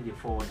keeper. They need a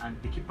forward.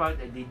 And the keeper,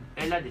 the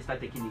earlier they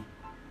start taking the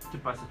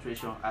keeper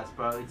situation as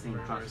priority in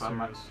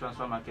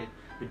transfer market,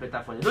 the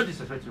better for them. No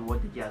disrespect to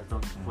what the guy has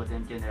done for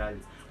them generally,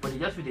 but they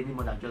just feel they need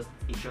more than just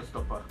a shot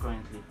stopper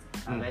currently,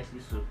 and rightly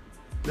so.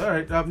 All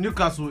right,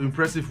 Newcastle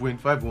impressive win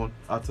 5-1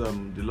 at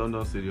the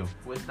London Stadium.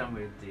 West Ham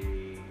with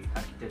the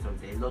architect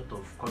of a lot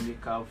of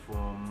comical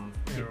from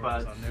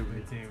keepers and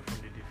everything from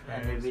the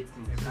defense and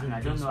everything. And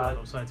I don't know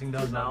how. So I think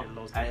that's now. how they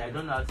lost. I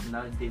don't know how to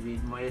now. David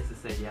Moyes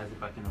said he has the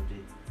backing of this.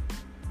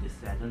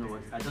 I don't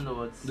know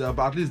what. Yeah,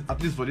 but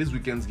at least for this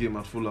weekend's game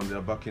at Fulham, they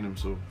are backing him.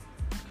 So.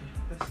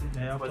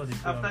 Yeah,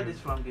 after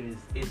this round game is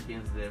 8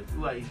 games left.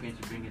 Who are you going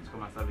to bring it to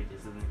come and salvage the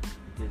season?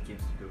 8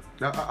 games to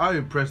go. How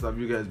impressed have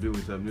you guys been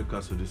with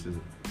Newcastle this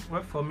season?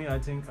 Well, for me, I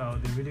think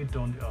they really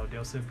done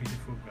themselves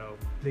beautiful,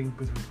 playing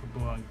good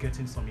football and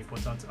getting some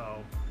important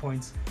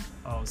points.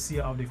 See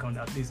how they can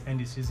at least end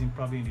the season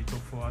probably in the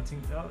top 4. I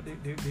think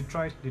they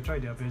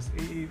tried their best.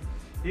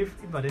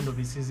 If by the end of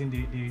the season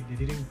they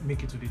didn't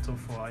make it to the top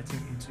 4, I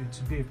think it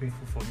would be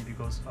painful for me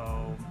because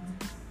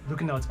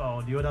looking at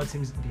the other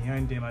teams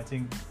behind them, I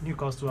think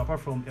Newcastle, apart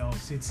from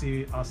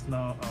City,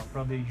 Arsenal,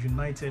 probably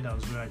United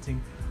as well, I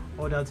think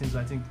other teams,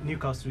 I think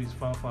Newcastle is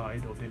far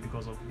ahead of them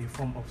because of the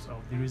form of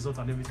the result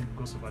and everything that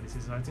goes over the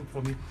season. I think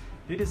for me,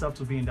 they just have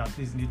to be in at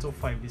least in the top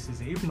 5 this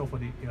season. If not for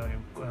the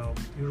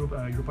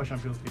Europa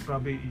Champions League,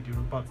 probably in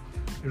the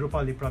Europa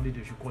League, probably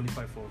they should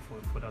qualify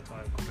for that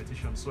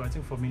competition. So I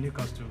think for me,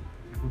 Newcastle,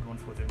 a good one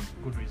for them,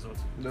 good result.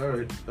 All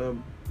right.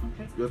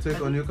 Your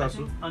take on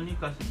Newcastle? On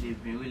Newcastle,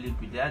 they've been really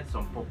good. They had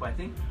some pop. I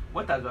think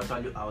what has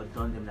actually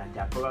outdone them that they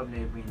are probably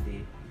in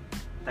the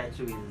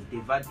title is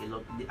they've had a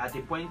lot. At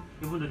a point,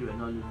 even though they were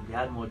not losing, they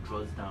had more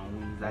draws than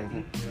wins. I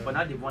think, but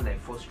now they've won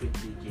like 4 straight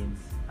league games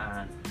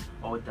and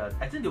all that.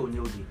 I think they will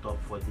nail the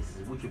top 4 this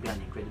season, which will be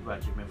an incredible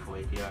achievement for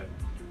a year.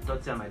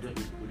 Tottenham,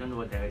 we don't know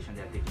what direction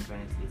they are taking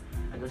currently.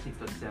 I don't think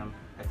Tottenham.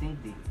 I think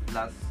the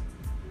last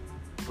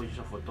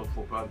position for top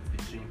 4 probably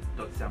between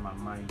Tottenham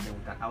and Man United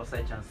with an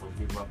outside chance of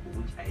Liverpool,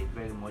 which I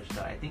very much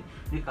doubt. I think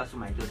Newcastle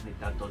might just make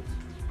that third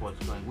spot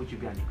going, which will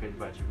be an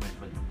incredible achievement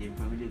for them. They've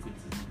been really good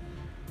season.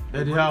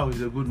 Eddie Howe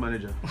is a good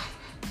manager.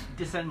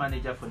 Decent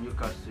manager for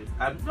Newcastle.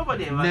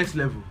 Nobody ever. Next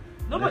level.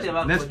 Nobody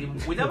ever called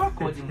him. We never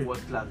called him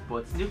world class,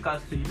 but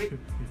Newcastle. We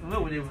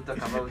won't even talk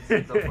about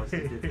it.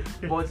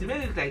 But it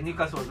made it look like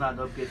Newcastle was not an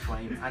upgrade for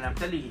him, and I'm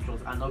telling you, it was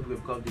an upgrade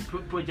because the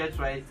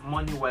project-wise,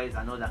 money-wise,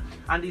 and all that.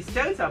 And the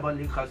scary thing about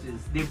Newcastle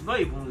is they've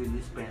not even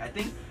really spent. I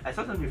think I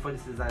saw something before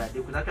this season that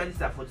they could actually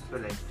still afford to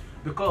spend like.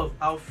 Because of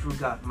how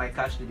frugal Mike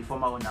Ashley, the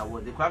former owner,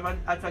 was, they could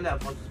actually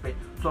afford to spend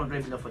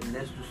 200 million for the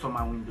next 2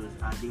 summer windows,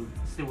 and they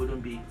still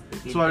wouldn't be.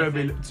 200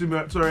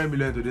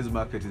 million to this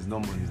market is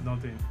not money. It's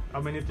nothing.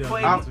 How many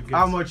players?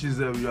 How much is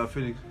your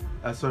Felix?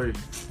 Sorry.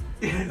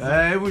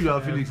 Even your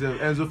Felix,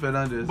 Enzo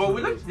Fernandez. But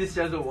we looked this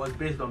season was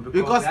based on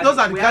because those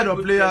are the kind of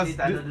players.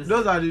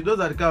 Those are the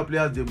kind of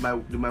players they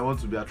might want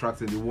to be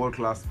attracting, the world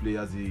class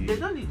players,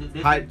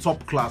 the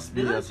top class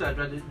players. So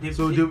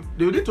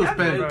they need to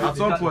spend at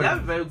some point. They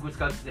have very good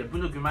scouts there.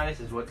 Bruno Guimaraes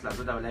is world class.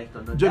 What I would like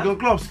to know. Jurgen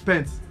Klopp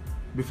spent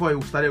before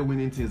he started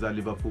winning things at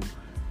Liverpool.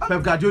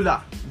 Pep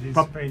Guardiola,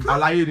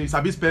 he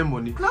sabi spend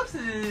money.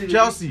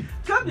 Chelsea,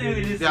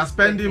 they are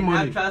spending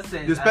money.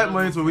 They spend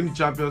money to win the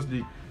Champions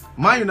League.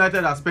 Man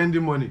United are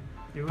spending money.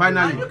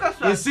 Finally,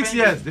 in 6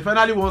 years, they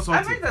finally won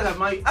something.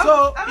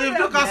 So, if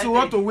Newcastle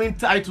want to win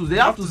titles, they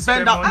have to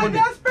spend that money. They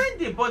are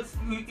spending,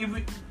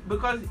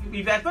 because if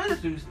you're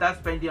expected to start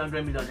spending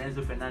 100 million on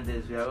Enzo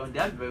Fernandez, they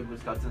have a very good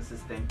scouting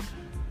system.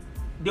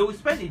 They will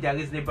spend in their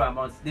reasonable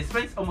amounts. They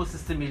spent almost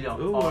 60 million.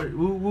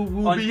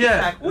 We'll be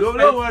here.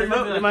 Don't worry.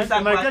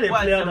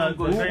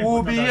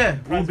 We'll be here.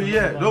 We'll be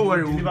here. Don't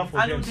worry. And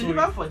we'll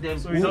deliver for them.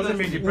 So it doesn't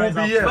make the price.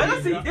 But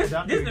let's see, this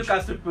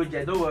Newcastle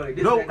project, don't worry.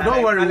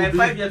 Don't worry. And like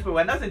 5 years,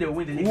 we're not saying they will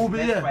win the league. We'll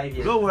be here. 5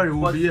 years. Don't worry.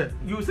 We'll be here.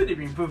 You will see the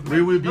improvement.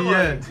 We will be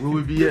here. We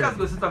will be here. Newcastle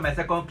will sit on my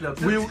second club.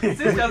 Since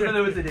just don't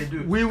know what they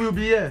do. We will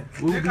be here.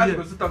 Newcastle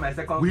will sit on my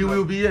second club. We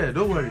will be here.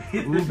 Don't worry.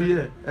 We will be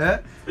here.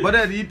 But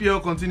then the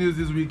EPL continues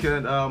this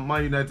weekend.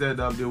 Man United,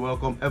 they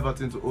welcome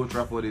Everton to Old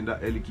Trafford in that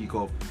early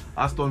kickoff.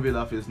 Aston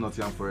Villa face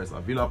Nottingham Forest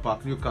at Villa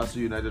Park.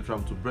 Newcastle United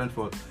travel to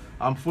Brentford.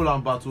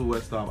 Fulham battle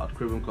West Ham at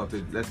Craven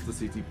Cottage. Leicester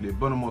City play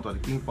Bournemouth at the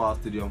King Power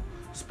Stadium.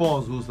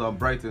 Spurs host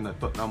Brighton at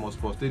Tottenham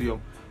Hotspur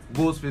Stadium.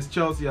 Wolves face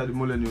Chelsea at the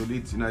Molineux.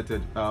 Leeds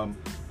United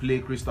play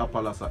Crystal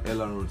Palace at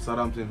Ellen Road.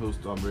 Southampton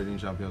host reigning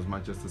champions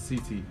Manchester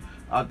City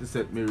at the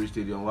St Mary's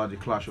Stadium. While the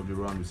clash of the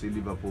round, we see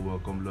Liverpool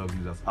welcome log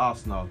leaders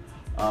Arsenal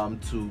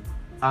to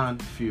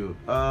Anfield.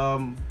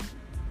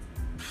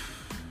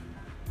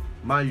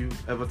 Man U,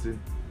 Everton,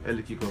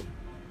 early kickoff.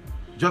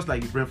 Just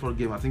like the Brentford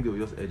game, I think they will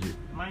just edge it.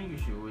 Man U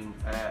should win.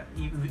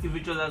 If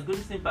it was as good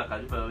as Impact,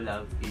 I probably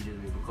have ages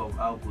because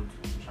how good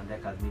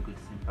Shandek has made good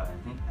Impact. I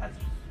think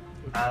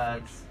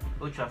at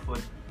Old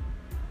Trafford,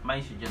 Man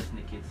U should just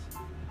nick it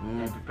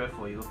and prepare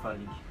for Europa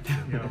League.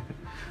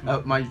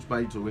 Man U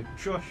to win.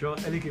 Sure.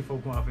 Early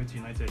kickoff will affect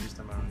United this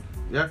time around.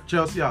 Yeah,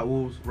 Chelsea at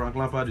Wolves. Frank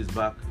Lampard is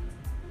back.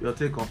 Your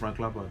take on Frank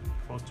Lampard?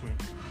 First win.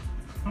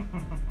 You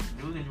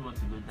really want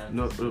to go down?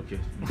 No, okay.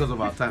 Because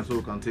of our time, so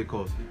we can take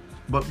us.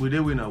 But will they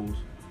win at Wolves?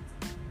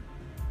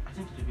 I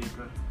think it will be a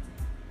draw.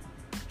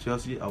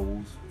 Chelsea at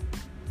Wolves.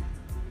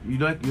 You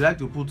like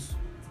to put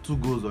 2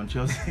 goals on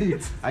Chelsea?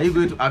 Are you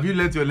going to? Have you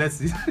learnt your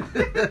lesson?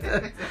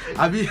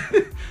 Have you?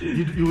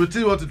 You will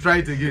still want to try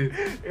it again?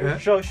 Yeah?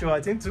 Sure.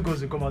 I think 2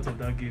 goals will come out of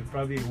that game.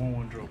 Probably a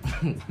 1-1 draw.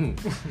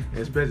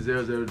 Expect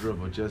 0-0 draw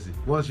for Chelsea.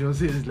 Once you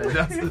say it like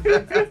that.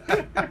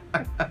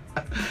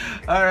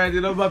 All right, the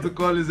number to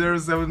call is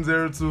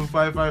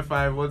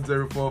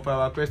 0702-555-1045.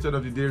 Our question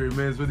of the day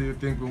remains: who do you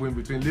think will win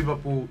between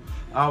Liverpool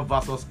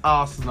versus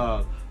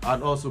Arsenal?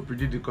 And also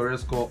predict the correct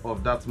score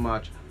of that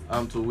match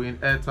to win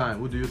airtime.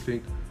 Who do you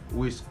think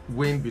will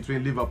win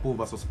between Liverpool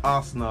versus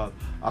Arsenal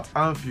at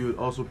Anfield?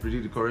 Also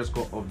predict the correct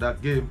score of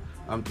that game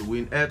to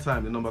win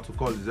airtime. The number to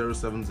call is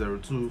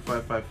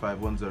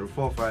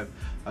 0702-555-1045.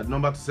 And the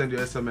number to send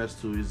your SMS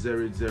to is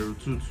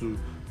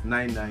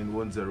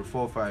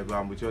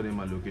 08022991045. With your name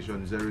and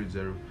location,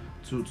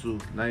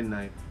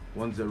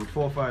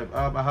 08022991045.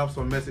 I have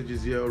some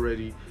messages here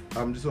already.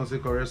 This one say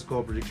correct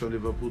score prediction: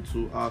 Liverpool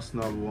 2,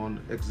 Arsenal 1.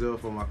 Excel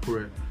from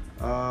Akure.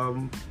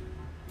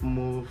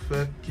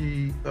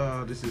 Mofeki,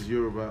 this is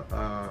Yoruba.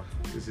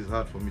 This is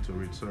hard for me to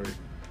read, sorry.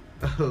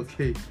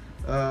 Okay.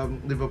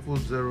 Liverpool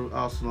 0,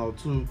 Arsenal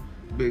 2.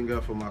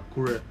 Benga from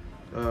Akure.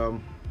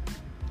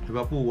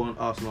 Liverpool 1,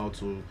 Arsenal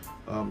 2.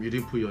 You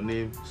didn't put your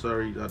name,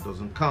 sorry, that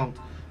doesn't count.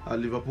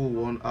 Liverpool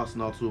 1,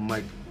 Arsenal 2.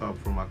 Mike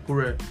from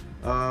Akure.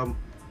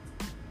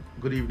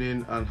 Good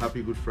evening and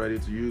happy Good Friday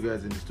to you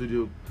guys in the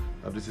studio.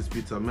 This is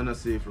Peter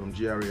Menase from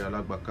GRA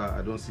Alagbaka.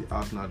 I don't see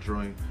Arsenal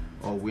drawing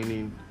or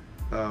winning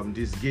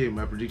this game.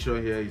 My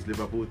prediction here is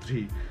Liverpool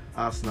 3,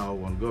 Arsenal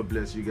 1. God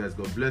bless you guys.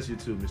 God bless you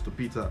too, Mr.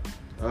 Peter.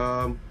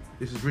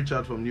 This is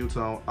Richard from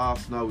Newtown.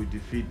 Arsenal will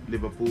defeat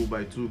Liverpool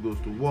by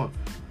 2-1.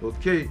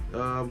 Okay.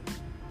 I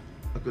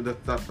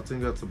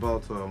think that's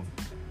about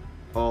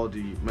all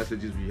the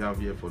messages we have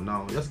here for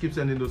now. Just keep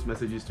sending those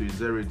messages to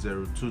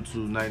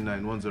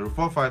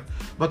 08022991045.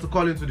 But to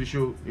call into the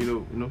show,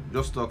 you know,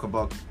 just talk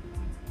about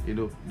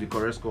the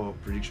correct score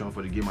prediction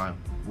for the game and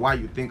why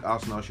you think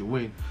Arsenal should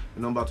win.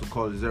 The number to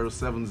call is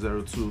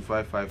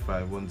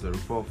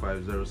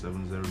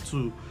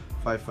 0702-555-1045,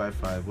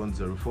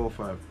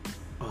 0702-555-1045.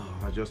 Oh,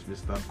 I just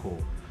missed that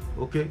call.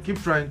 Okay,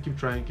 keep trying. You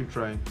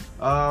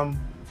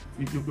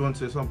want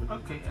to say something?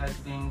 Okay, I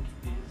think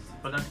it's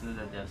important to know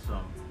that there's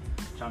some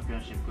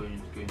championship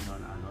going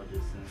on and all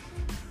these things.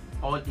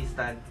 All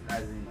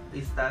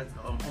this start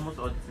almost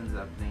all the teams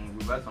are playing.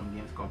 We've had some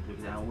games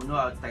completed and we know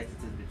how tight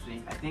it is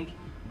between. I think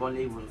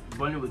Burnley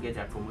will get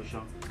their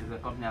promotion because the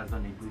company has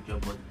done a good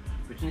job, but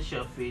between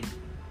Sheffield,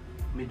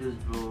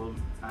 Middlesbrough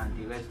and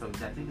the rest of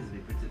it, I think it's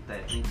been pretty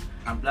tight. I think,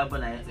 and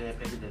Blackburn and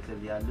Everton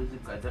themselves, they are losing.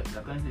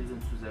 They're currently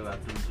losing 2-0 at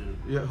home to.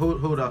 Yeah,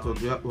 hold that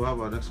up. We'll have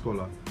our next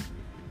caller.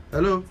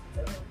 Hello.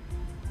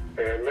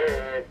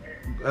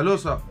 Hello,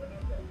 sir.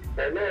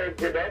 Hello,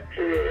 good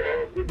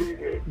afternoon. Good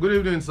evening. Good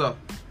evening, sir.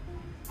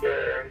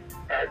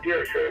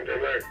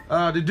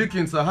 The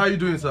Dickens, sir. How are you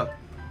doing, sir?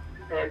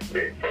 I'm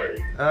pretty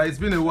fine. It's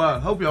been a while.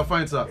 Hope you're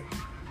fine, sir.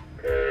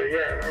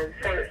 Yeah, I'm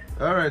fine.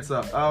 All right,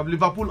 sir.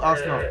 Liverpool,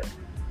 Arsenal.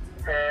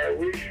 I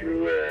wish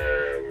you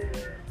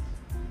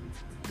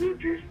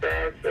good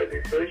Easter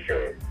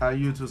celebration.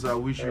 And you too, sir. I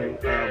wish you.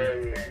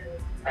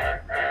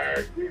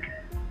 I think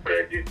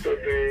credit to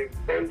the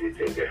pundits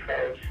in the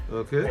house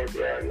Okay. for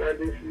their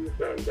analysis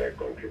and their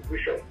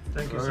contribution.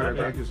 Thank you, All sir. right,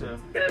 thank you, sir.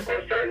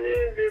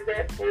 Concerning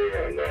Liverpool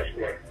and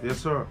Arsenal, Yes,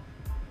 sir.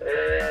 I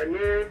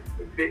know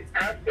the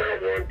Arsenal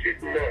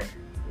wanted more.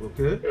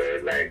 Okay.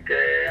 I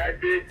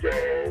did,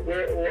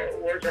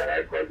 what shall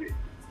I call it?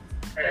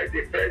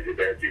 The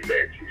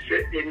president-elect, he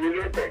said, in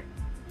Liverpool.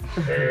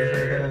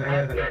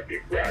 Arsenal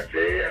people are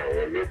saying, I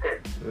will look on.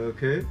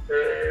 Okay. So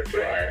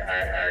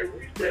I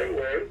wish them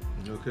well.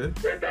 Okay.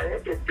 But I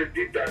want to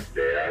predict that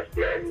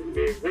Arsenal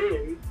may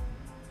win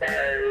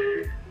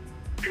by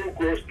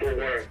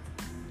 2-1.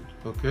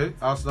 Okay.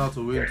 Arsenal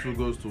to win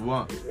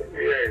 2-1.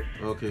 Yes.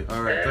 Okay.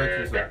 All right. Thank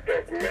you, sir.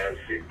 That of Man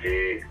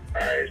City, I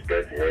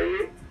expect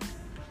winning.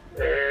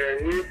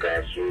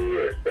 Newcastle,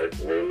 expect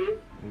winning.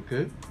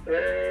 Okay.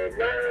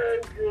 Man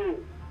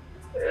U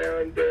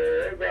and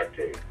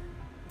everything.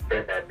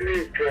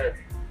 Probably draw.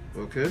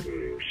 Okay.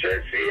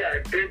 Chelsea,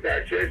 I think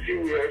that Chelsea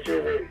will also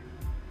win.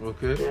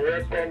 Okay. So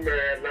welcome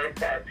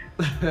Lampard.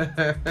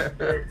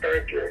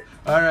 Thank you.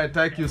 All right.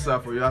 Thank you, sir,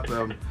 for your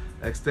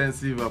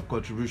extensive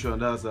contribution.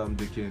 That's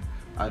Dikin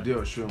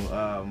Adeoshun,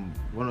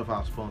 one of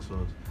our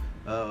sponsors,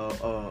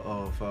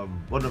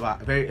 one of our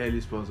very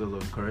early sponsors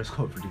of Correct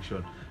Score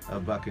Prediction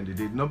back in the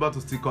day. Number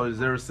to still call is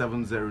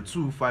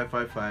 0702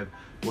 555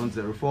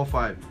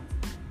 1045.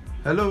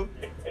 Hello.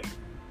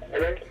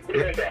 Hello. Good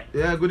evening, sir.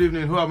 Yeah, good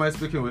evening. Who am I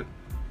speaking with?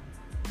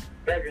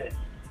 Kevin.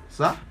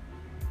 Sir?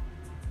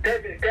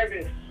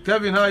 Kevin.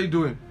 Kevin, how are you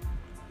doing?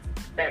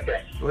 Yes,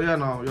 sir. Oh yeah,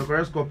 now your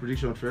Correct Score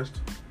Prediction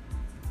first.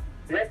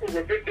 Liverpool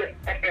will beat them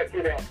after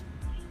 2-1.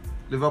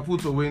 Liverpool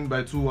to win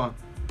by 2-1.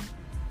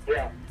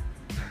 Yeah.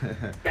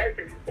 Like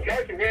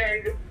to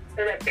win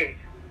everything.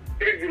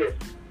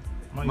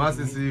 3-0. Man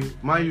City,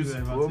 Man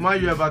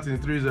U Everton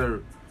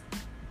 3-0.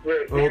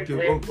 Yes,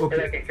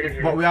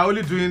 Okay. But we are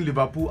only doing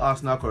Liverpool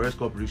Arsenal Correct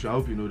Score Prediction. I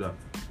hope you know that.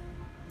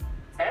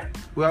 Huh?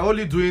 We are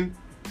only doing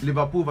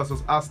Liverpool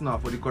versus Arsenal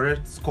for the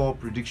Correct Score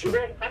Prediction.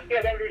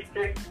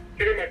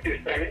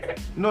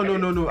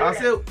 No.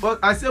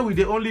 I say we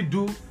they only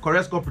do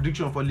Correct Score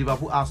Prediction for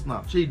Liverpool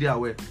Arsenal. Shey they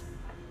aware.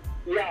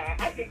 Yeah,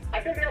 I think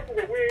Liverpool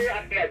will win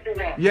Arsenal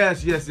 2-1.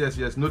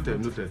 Yes.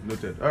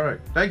 Noted. All right.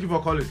 Thank you for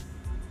calling.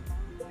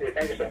 Okay,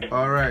 thank you, sir.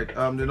 All right.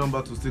 The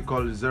number to still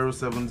call is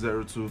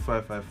 0702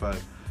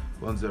 555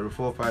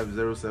 1045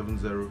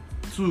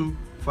 0702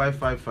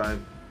 555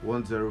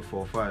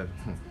 1045.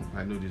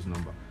 I know this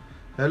number.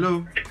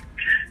 Hello.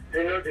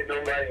 You know the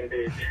number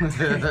indeed.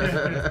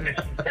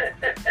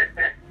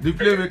 The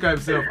playmaker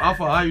himself.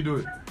 Alpha, how you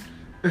doing?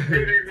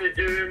 Good evening,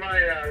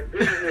 Jeremiah.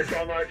 Good evening,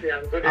 Samaki,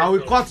 and good I will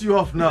evening. cut you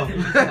off now. Good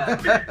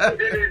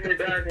evening,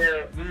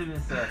 Daniel. Good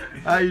evening, sir.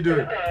 How you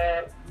doing?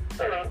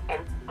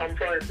 I'm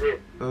fine, bro.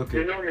 Okay.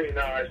 You know me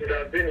now. I should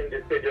have been in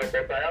the stadium,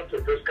 but I have to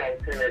do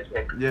scouting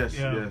network. Yes.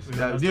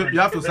 Yeah, You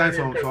have to sign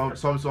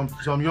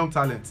some young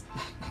talent.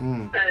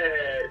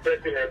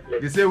 Definitely.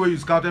 The same way you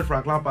scouted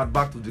Frank Lampard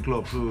back to the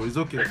club, so it's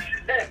okay.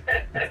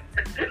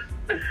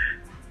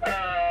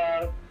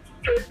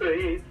 Straight to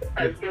it, I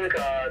think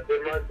the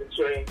match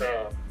between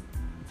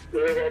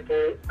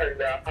Liverpool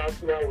and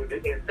Arsenal will be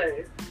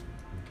intense.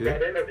 But at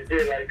the end of the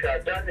day, like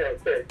Daniel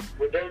said,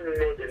 we don't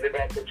know the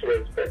Liverpool to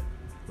expect.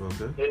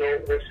 Okay. You know,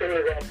 we've seen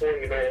Liverpool,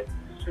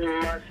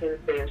 smashing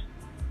things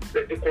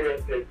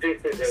ridiculously.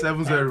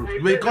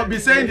 7-0. We can't be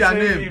saying their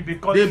name.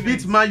 They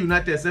beat Man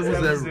United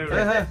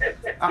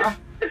 7-0.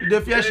 They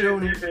fear show.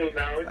 They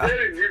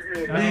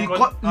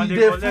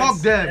flog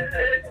them.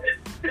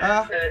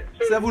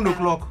 7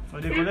 o'clock.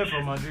 But they collect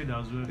from Madrid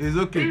as well. It's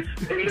okay. If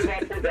the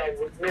Liverpool that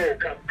would know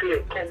can play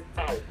comes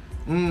out,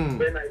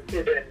 then I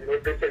see them, they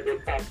take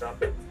those hands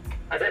up.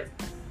 And then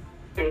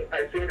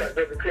I think that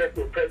the club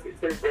will play the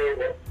same very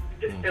well.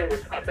 The same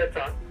with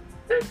Arteta.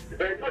 But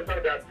they know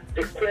that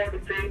the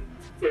quality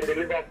in the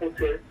Liverpool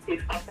team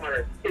is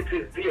apparent. It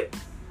is there.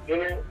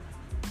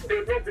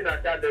 They've not been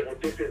at that level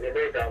this season,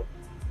 no doubt.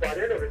 But at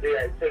the end of the day,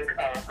 I think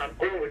I'm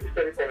going with the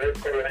same correct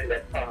scoreline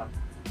that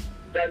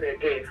Daniel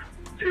gave.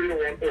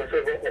 3-1 in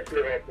favor of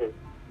Liverpool.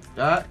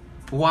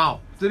 Wow.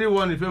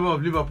 3-1 in favor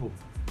of Liverpool.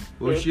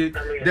 Oh shit.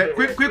 Then,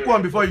 quick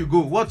one before you go.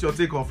 What's your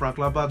take on Frank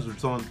Lampard's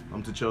return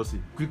to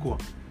Chelsea? Quick one.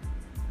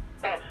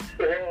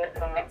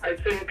 I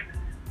think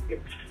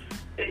it's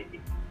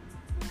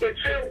with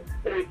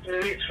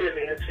mixed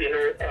feelings,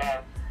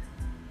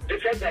 the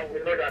fact that we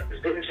know that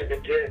it's going to be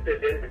there at the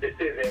end of the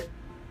season,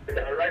 and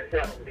right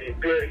now the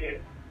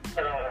very,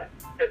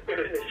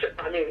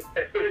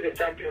 especially the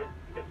champion,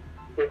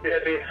 we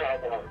barely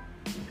have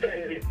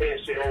any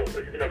things,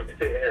 within the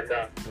season,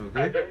 and I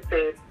don't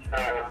think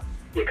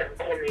he can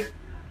come in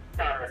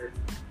and,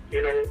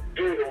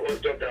 do the whole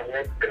job that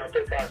what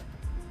Grandpapa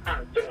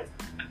has done.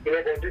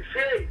 But the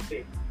fear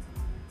is,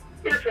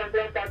 if Frank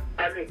Lampard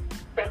has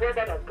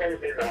come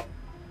in now,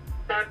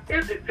 and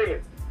if the team,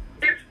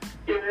 if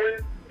he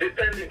wins the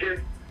 10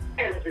 against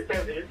all of the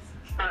sudden,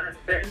 and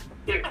then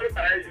he could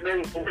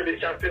win the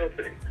Champions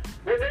League,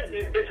 we know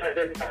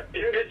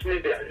English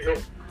media,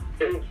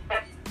 they will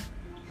start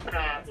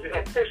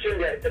pushing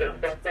their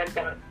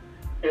Lampard,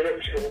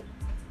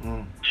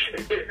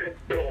 the business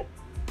door,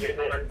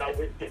 and that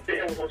we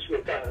prepare once we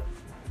can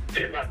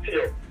to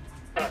material.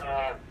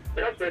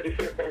 That's where the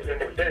different comes in.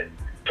 But then,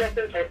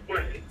 captains of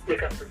policy, they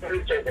can prepare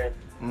each other.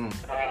 We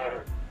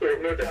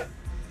know that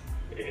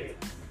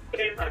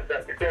him and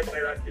that the club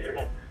hierarchy,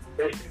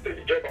 we stick to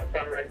the job and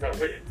stand right now.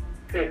 We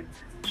think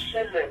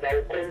someone that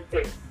will come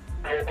in,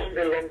 and will come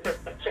in long term,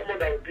 someone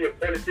that will be a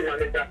policy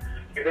manager,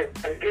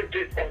 and give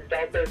this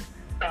undoubted,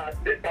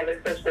 this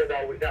talented squad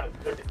that we have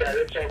for the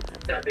direction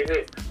that they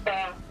need.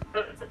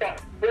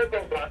 We'll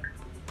come back,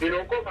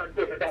 come and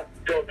do that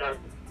job and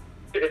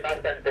to the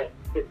last time, but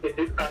it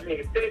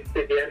takes to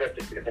the end of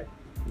the season.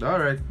 All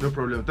right, no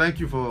problem. Thank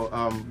you for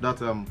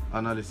that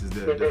analysis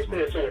there.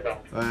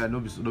 No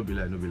be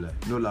lie.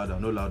 No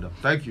louder.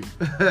 Thank you.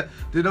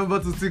 The number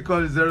to still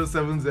call is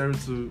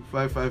 0702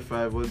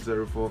 555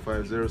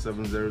 1045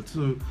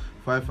 0702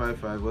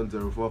 555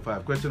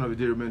 1045. Question of the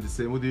day remains the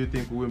same. What do you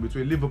think will win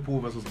between Liverpool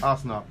versus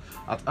Arsenal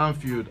at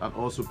Anfield, and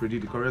also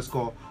predict the correct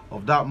score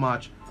of that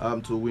match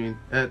to win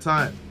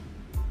airtime?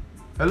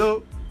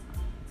 Hello.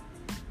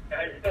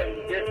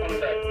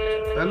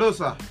 Hello,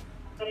 sir.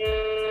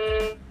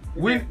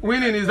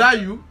 Winning, is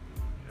that you?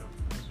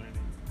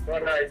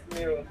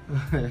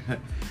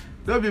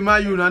 Don't be my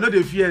you, I know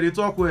they fear, they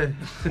talk well.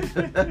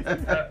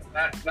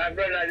 My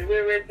brother, the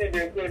way waiting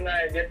they go now,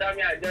 they tell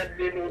me I just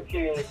did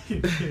okay.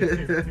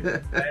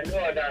 I know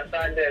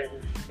understand them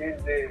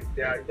these days,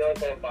 they are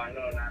just up and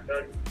on.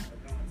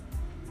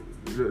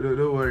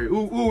 Don't worry.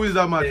 Who wins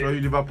that match for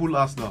you? Liverpool,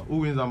 Arsenal. Who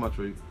wins that match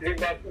for you?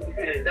 Liverpool,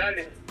 that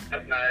is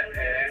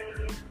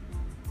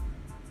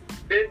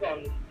based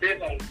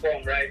on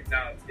form right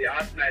now, the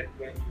Arsenal is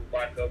going to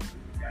back up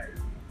these guys.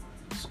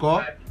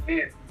 Score? At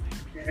least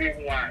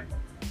 3-1,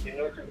 to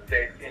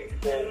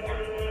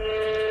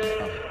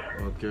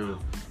 13-4-1. Okay.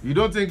 You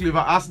don't think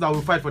Arsenal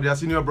will fight for their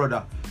senior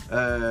brother?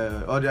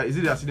 Is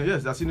it their senior?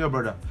 Yes, their senior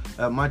brother.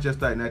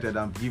 Manchester United,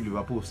 and give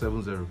Liverpool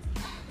 7-0. No.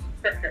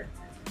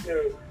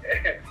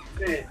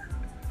 See,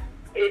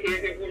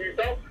 it will be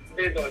tough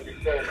based on the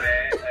form,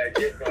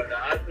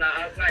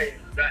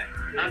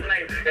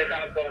 Arsenal is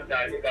better form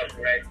than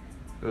Liverpool, right?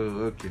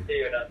 Oh, okay.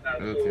 You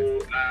understand? Okay.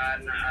 So,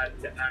 and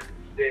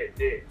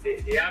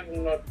they have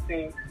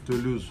nothing to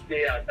lose.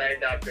 Stay aside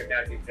that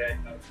Premier League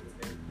right now. So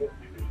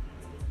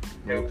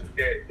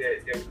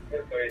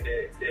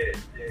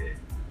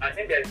I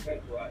think they're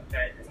going to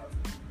try.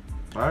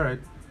 All right.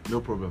 No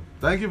problem.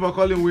 Thank you for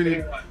calling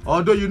winning.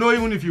 Although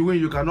even if you win,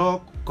 you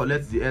cannot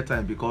collect the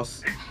airtime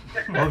because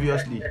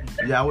obviously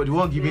you are the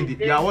one giving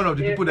you are one of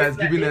the people that is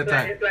giving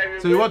airtime.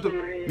 So you want to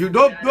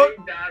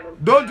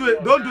don't do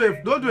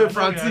a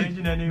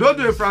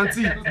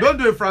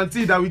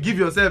franti that will give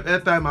yourself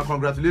airtime and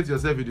congratulate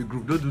yourself in the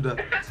group. Don't do that.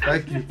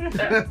 Thank you. Oh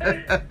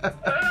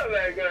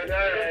my God!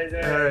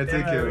 All right,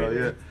 take care.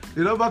 Yeah.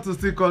 The number to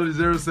still call is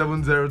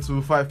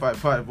 0702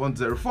 555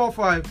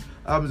 1045.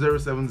 I'm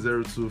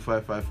 0702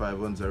 555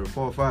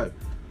 1045.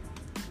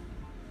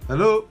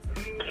 Hello.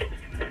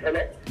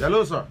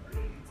 Hello, sir.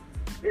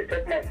 This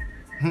Top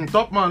Man.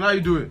 Top Man, how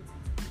you doing?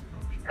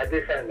 I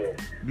did fine, man.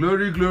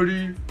 Glory.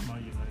 Glory,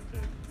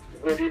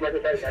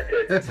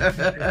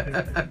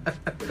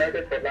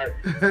 United for life.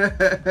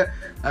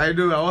 I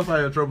know. I want to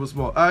find your trouble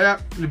small. Yeah.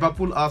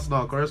 Liverpool,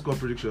 Arsenal. Correct score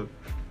prediction.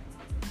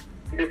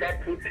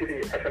 Liverpool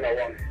 3, Arsenal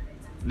 1.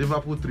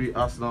 Liverpool 3,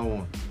 Arsenal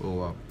 1. Oh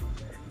wow.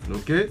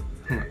 Okay.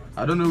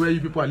 I don't know where you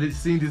people are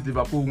seeing this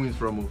Liverpool wins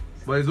from,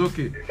 but it's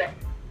okay.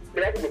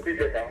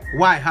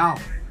 Why? How?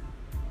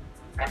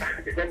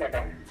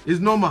 It's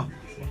normal.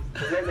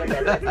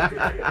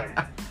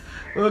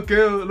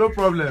 Okay, no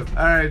problem.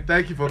 All right,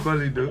 thank you for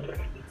calling, though.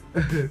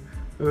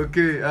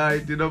 Okay, all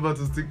right. The number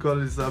to still call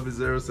is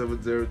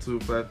 0702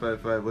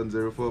 555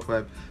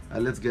 1045,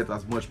 and let's get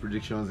as much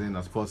predictions in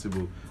as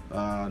possible.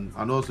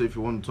 And also, if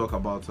you want to talk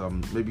about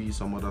maybe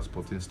some other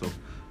sporting stuff,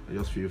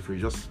 just feel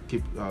free. Just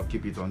keep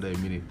it under a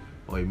minute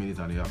or a minute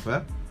and a half.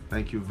 Eh?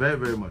 Thank you very,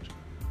 very much.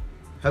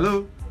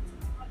 Hello.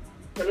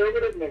 Hello,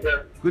 good evening,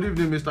 sir. Good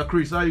evening, Mr.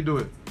 Chris. How you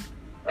doing?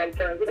 I'm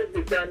fine. Good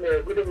evening,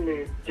 Daniel. Good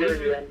evening,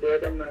 Jerry, and the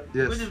other man.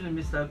 Yes. Good evening,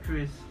 Mr.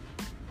 Chris.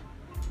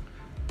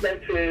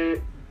 Let's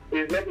say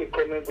it's not been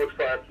coming good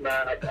for us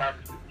now at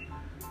Anfield,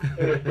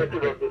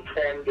 irrespective of the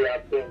form they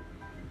have been.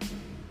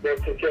 But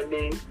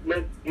sincerely,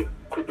 let's give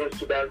kudos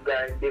to that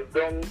guy. They've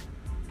done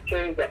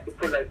things that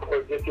people like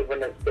us don't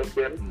even expect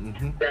them.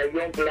 Mm-hmm. They are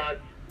young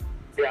lads.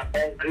 They are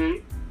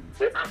hungry.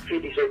 But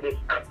Anfield is always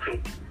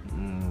Anfield.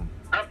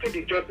 Anfield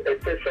is just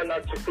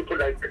exceptional to people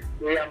like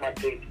Real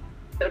Madrid.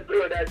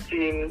 Every other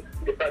team,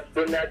 the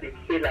Barcelona, they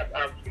fail at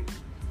Anfield,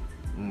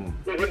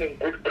 even in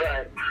good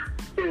prime.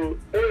 So,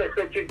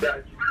 irrespective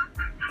that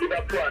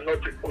Liverpool are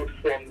not in good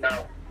form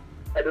now,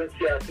 I don't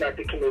see Arsenal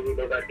taking a win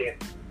over them.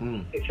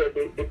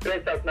 The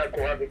best Arsenal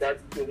could have in that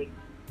team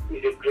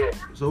is a draw.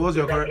 So, what's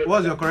your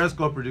correct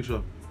score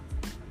prediction?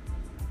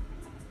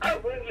 I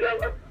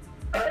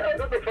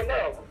don't know for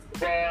now,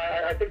 but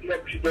I think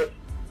Liverpool should just.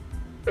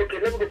 Okay,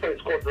 let me go for a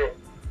score draw.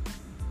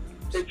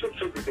 A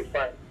 2-2 will be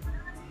fine.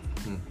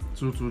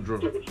 2-2 draw.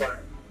 Will be fine.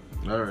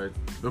 All right,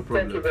 no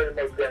problem. Thank you very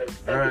much, guys.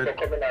 Thank you for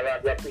coming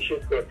around. We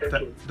appreciate it.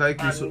 Thank you.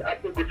 Thank you and so.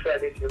 Happy Good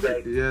Friday to you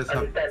guys. Yes.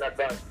 And Easter in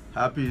advance.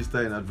 Happy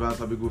Easter in advance.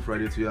 Happy Good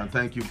Friday to you, and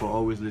thank you for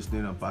always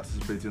listening and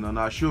participating on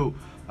our show.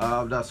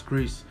 That's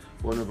Chris,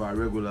 one of our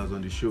regulars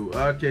on the show.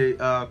 Okay,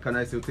 can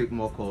I still take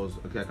more calls?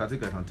 Okay, I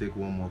think I can take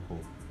one more call.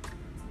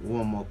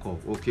 One more call.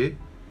 Okay,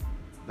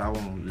 that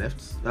one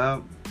left.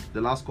 The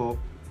last call.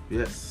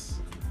 Yes.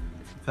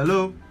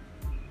 Hello.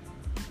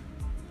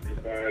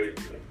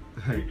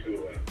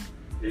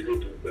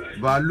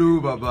 Balu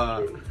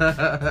Baba.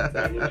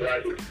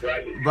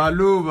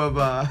 Balu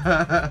Baba.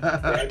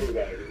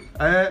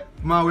 Eh,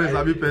 my way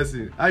sabi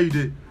person. How you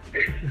dey?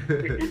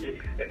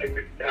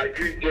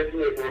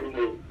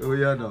 Oh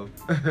yeah, no.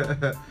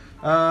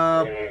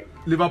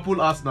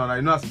 Liverpool Arsenal.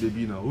 I know as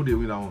baby now. Who they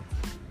win that one?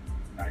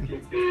 I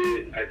think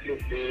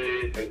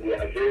we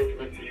are very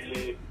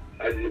pretty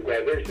as we are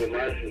very so.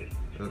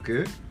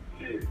 Okay.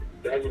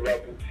 That's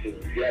Liverpool team.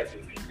 We are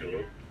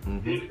the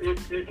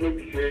If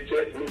we say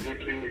just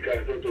immediately we can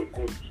go to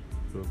coach.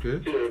 Okay.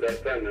 So you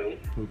understand now.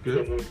 Okay.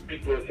 So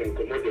people can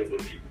come out of the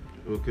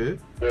okay.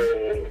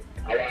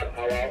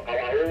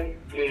 Our own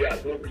players,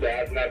 no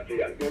players, not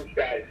players, those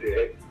guys,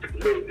 they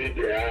did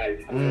their eyes.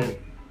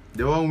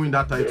 They won't win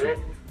that title.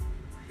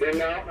 Then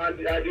now, and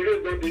the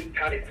race don't be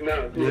tight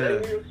now. So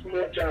any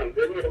small chance,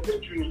 any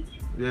opportunity.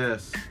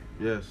 Yes.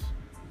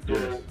 So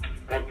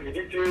I'm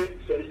predicting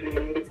something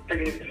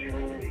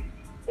 3-0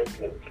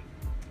 upward.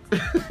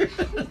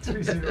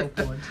 3-0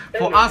 upward.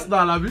 For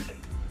Arsenal, Abi?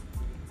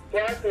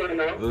 For Arsenal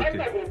now,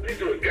 Arsenal will beat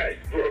those guys,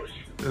 bros.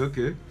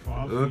 Okay.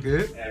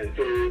 And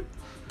so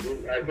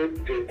I think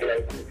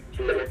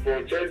so for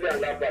Chelsea and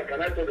Lampard,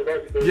 can I talk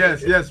about it?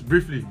 Yes,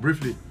 briefly.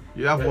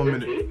 You have 1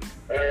 minute.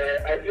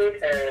 I think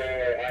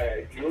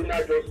the owner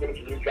just want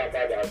to use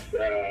Lampard as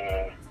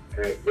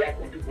black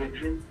to go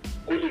through,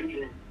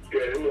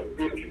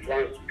 build the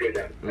fans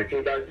together. I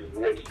think that is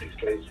what he's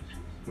trying to do.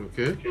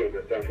 Okay. You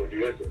understand for the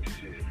rest of the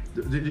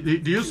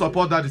season. Do you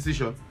support that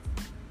decision?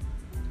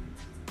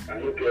 I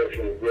don't care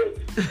option.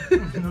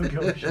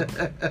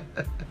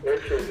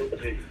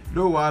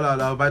 No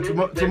wahala.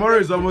 But tomorrow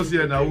is almost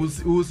here now.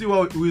 We'll see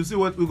what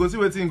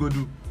thing go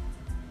do.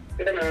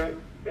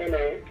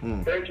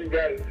 Thank you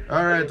guys.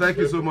 All right, thank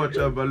you so much,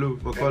 Balu,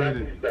 for calling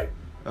in.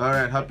 All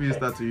right, happy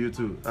Easter to you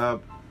too.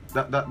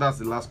 That's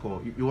the last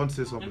call. You want to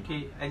say something?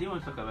 Okay, I didn't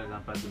want to talk about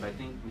Lampard, but I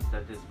think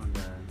Mr. Desmond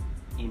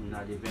him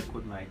now they've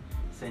echoed my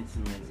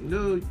sentiments.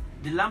 No,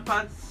 the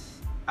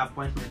Lampard's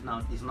appointment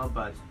now is not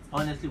bad.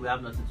 Honestly, we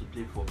have nothing to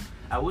play for.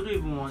 I wouldn't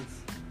even want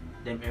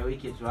them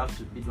Enrique to have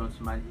to bid on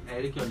to manage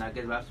Enrique or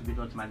Nagel to have to bid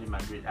on to manage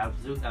Madrid. I've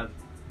written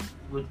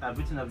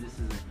up this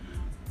season.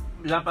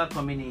 Lampard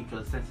coming in, it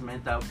was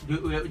sentimental.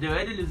 They're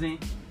already losing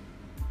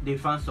the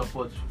fan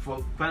support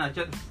for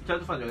Chelsea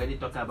fans already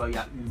talking about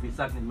you'll be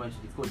sacked in the match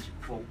to the coach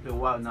for a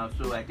while now.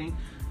 So I think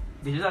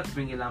they just have to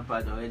bring in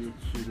Lampard already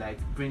to like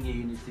bring in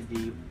unity.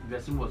 The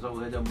dressing was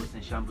already almost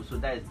in shambles. So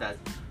that is that.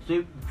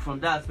 So from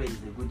that aspect,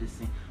 it's a good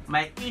thing.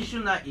 My issue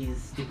now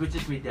is the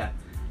British media.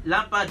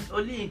 Lampard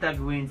only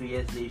interviewing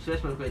yesterday.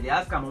 They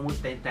ask him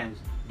almost 10 times,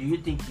 do you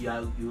think you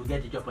will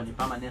get a job on a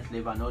permanent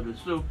level and all those?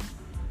 So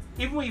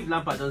even if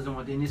Lampard doesn't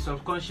want any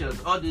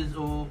subconscious, all this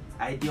whole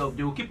idea of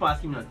they will keep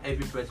asking on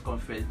every press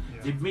conference.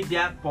 The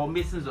media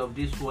permissions of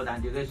this world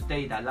and the rest will tell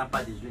you that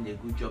Lampard is doing a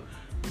good job.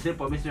 The same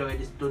permission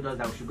already told us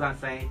that we should go and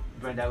sign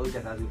Brenda Rodgers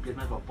as a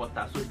replacement for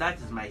Potter. So that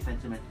is my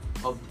sentiment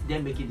of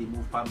them making the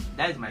move.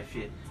 That is my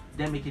fear.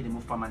 Them making the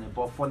move permanent.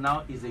 But for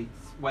now, it's a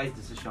wise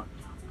decision.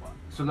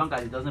 So long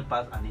as it doesn't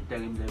pass an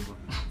interim level.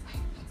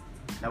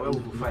 Now where we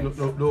will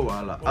fight. No,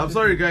 I'm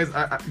sorry, guys.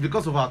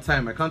 Because of our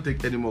time, I can't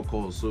take any more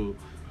calls. So,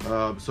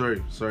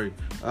 sorry.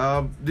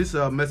 This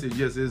message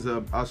here says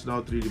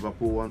Arsenal 3,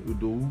 Liverpool 1,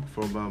 Udowu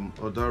from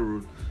Oda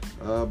Road.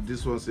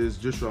 This one says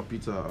Joshua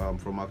Peter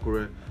from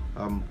Akure.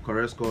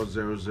 Correct score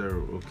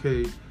 0-0.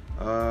 Okay.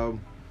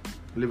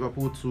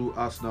 Liverpool 2,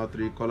 Arsenal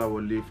 3,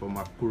 Kolawole from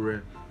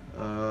Akure.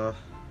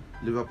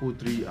 Liverpool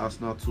 3,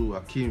 Arsenal 2,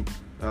 Akim,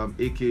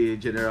 aka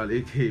General,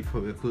 aka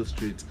from Echo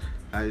Street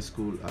High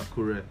School,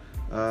 Akure.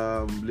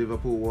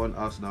 Liverpool 1,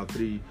 Arsenal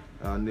 3.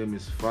 Name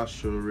is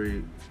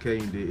Fashore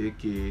Kehinde,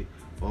 aka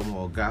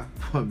Omoga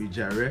from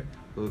Ijare.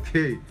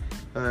 Okay,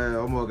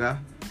 Omoga,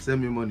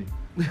 send me money.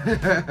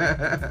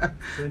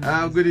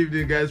 Good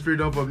evening, guys.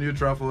 Freedom from New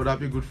Trafford.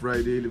 Happy Good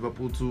Friday.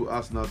 Liverpool 2,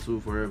 Arsenal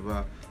 2,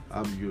 forever.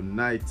 I'm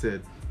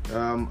united.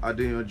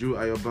 Adeyanju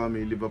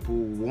Ayobami,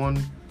 Liverpool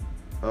 1.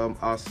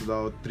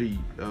 Arsenal 3.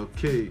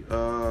 Okay.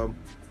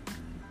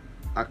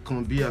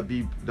 Akambi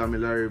Abib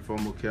Damilare from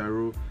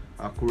Okearo,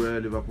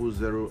 Akure, Liverpool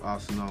 0,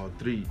 Arsenal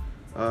 3.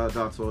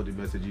 That's all the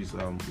messages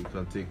we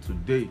can take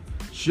today.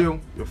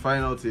 Shion, your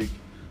final take.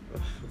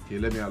 Okay,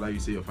 let me allow you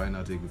to say your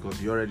final take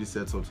because you already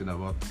said something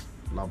about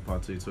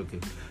Lampard, so it's okay.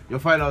 Your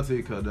final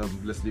take,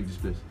 let's leave this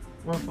place.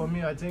 Well, for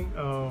me, I think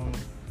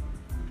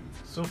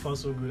so far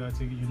so good. I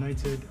think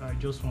United, I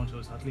just want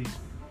us at least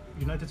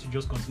United to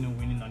just continue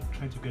winning and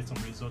trying to get some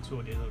results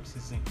toward the end of the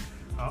season.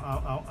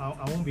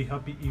 I won't be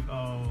happy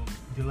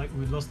if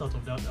we lost out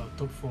of that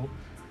top 4.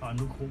 and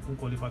who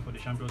qualify for the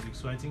Champions League.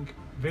 So I think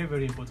very,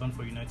 very important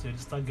for United,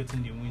 start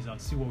getting the wins and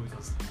see what we can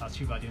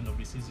achieve at the end of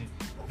the season.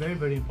 Very,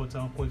 very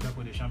important, qualify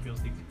for the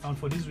Champions League. And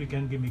for this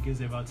weekend game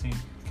against Everton,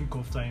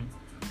 kick-off time,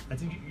 I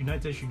think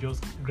United should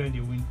just grind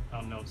a win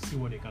and see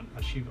what they can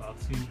achieve and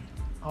see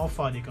how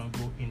far they can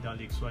go in that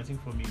league. So I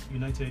think for me,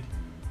 United,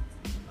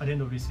 at the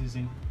end of the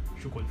season,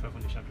 should qualify for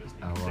the Champions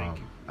League. Oh, wow. Thank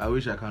you. I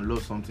wish I can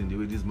love something the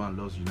way this man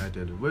loves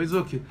United, but it's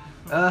okay.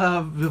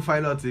 The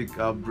final take,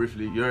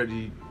 briefly, you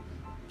already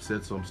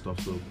said some stuff,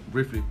 so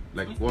briefly,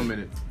 like 1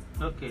 minute.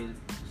 Okay,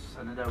 it's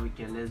another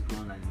weekend, let's go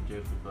on and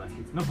enjoy football.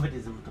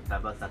 Nobody's even talking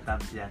about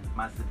Southampton and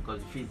Man City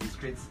because it feels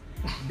disgrace.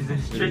 It's a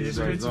straight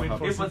win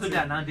for City.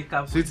 An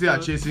handicap. City are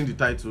chasing the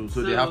title,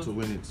 so they have to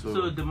win it.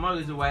 So the more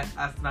reason why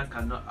Arsenal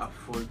cannot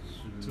afford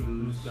to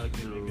lose that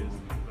game against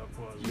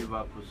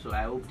Liverpool. So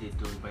I hope they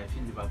don't, but I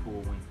think Liverpool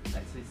will win.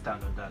 Like,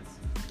 stand on that.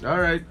 All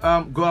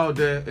right, go out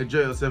there, enjoy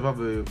yourself, have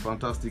a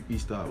fantastic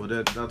Easter. Well,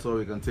 that's all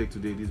we can take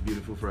today, this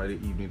beautiful Friday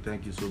evening.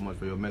 Thank you so much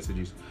for your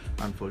messages,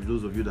 and for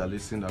those of you that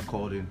listened, that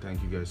called in,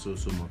 thank you guys so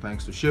much.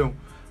 Thanks to Sean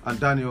and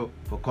Daniel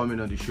for coming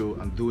on the show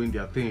and doing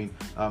their thing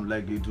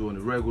like they do on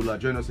the regular.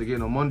 Join us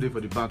again on Monday for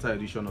the banter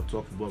edition of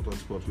Talk Football, Talk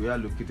Sports. We are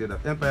located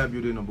at Empire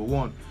Building number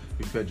 1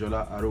 in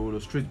Fejola,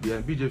 Arowolo Street,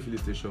 behind BJ Filling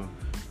Station,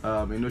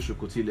 in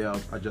Oshokoti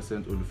Layout,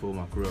 adjacent Olufo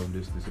Makura on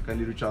this. So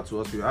kindly reach out to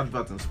us for your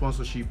advert and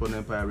sponsorship on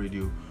Empire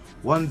Radio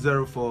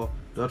 104.5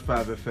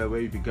 FM,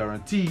 where you'll be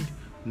guaranteed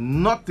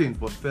nothing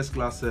but first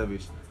class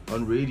service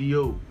on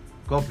radio.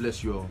 God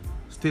bless you all.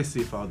 Stay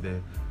safe out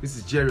there. This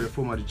is Jerry, the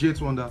former the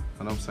J8 Wonder,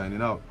 and I'm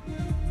signing out.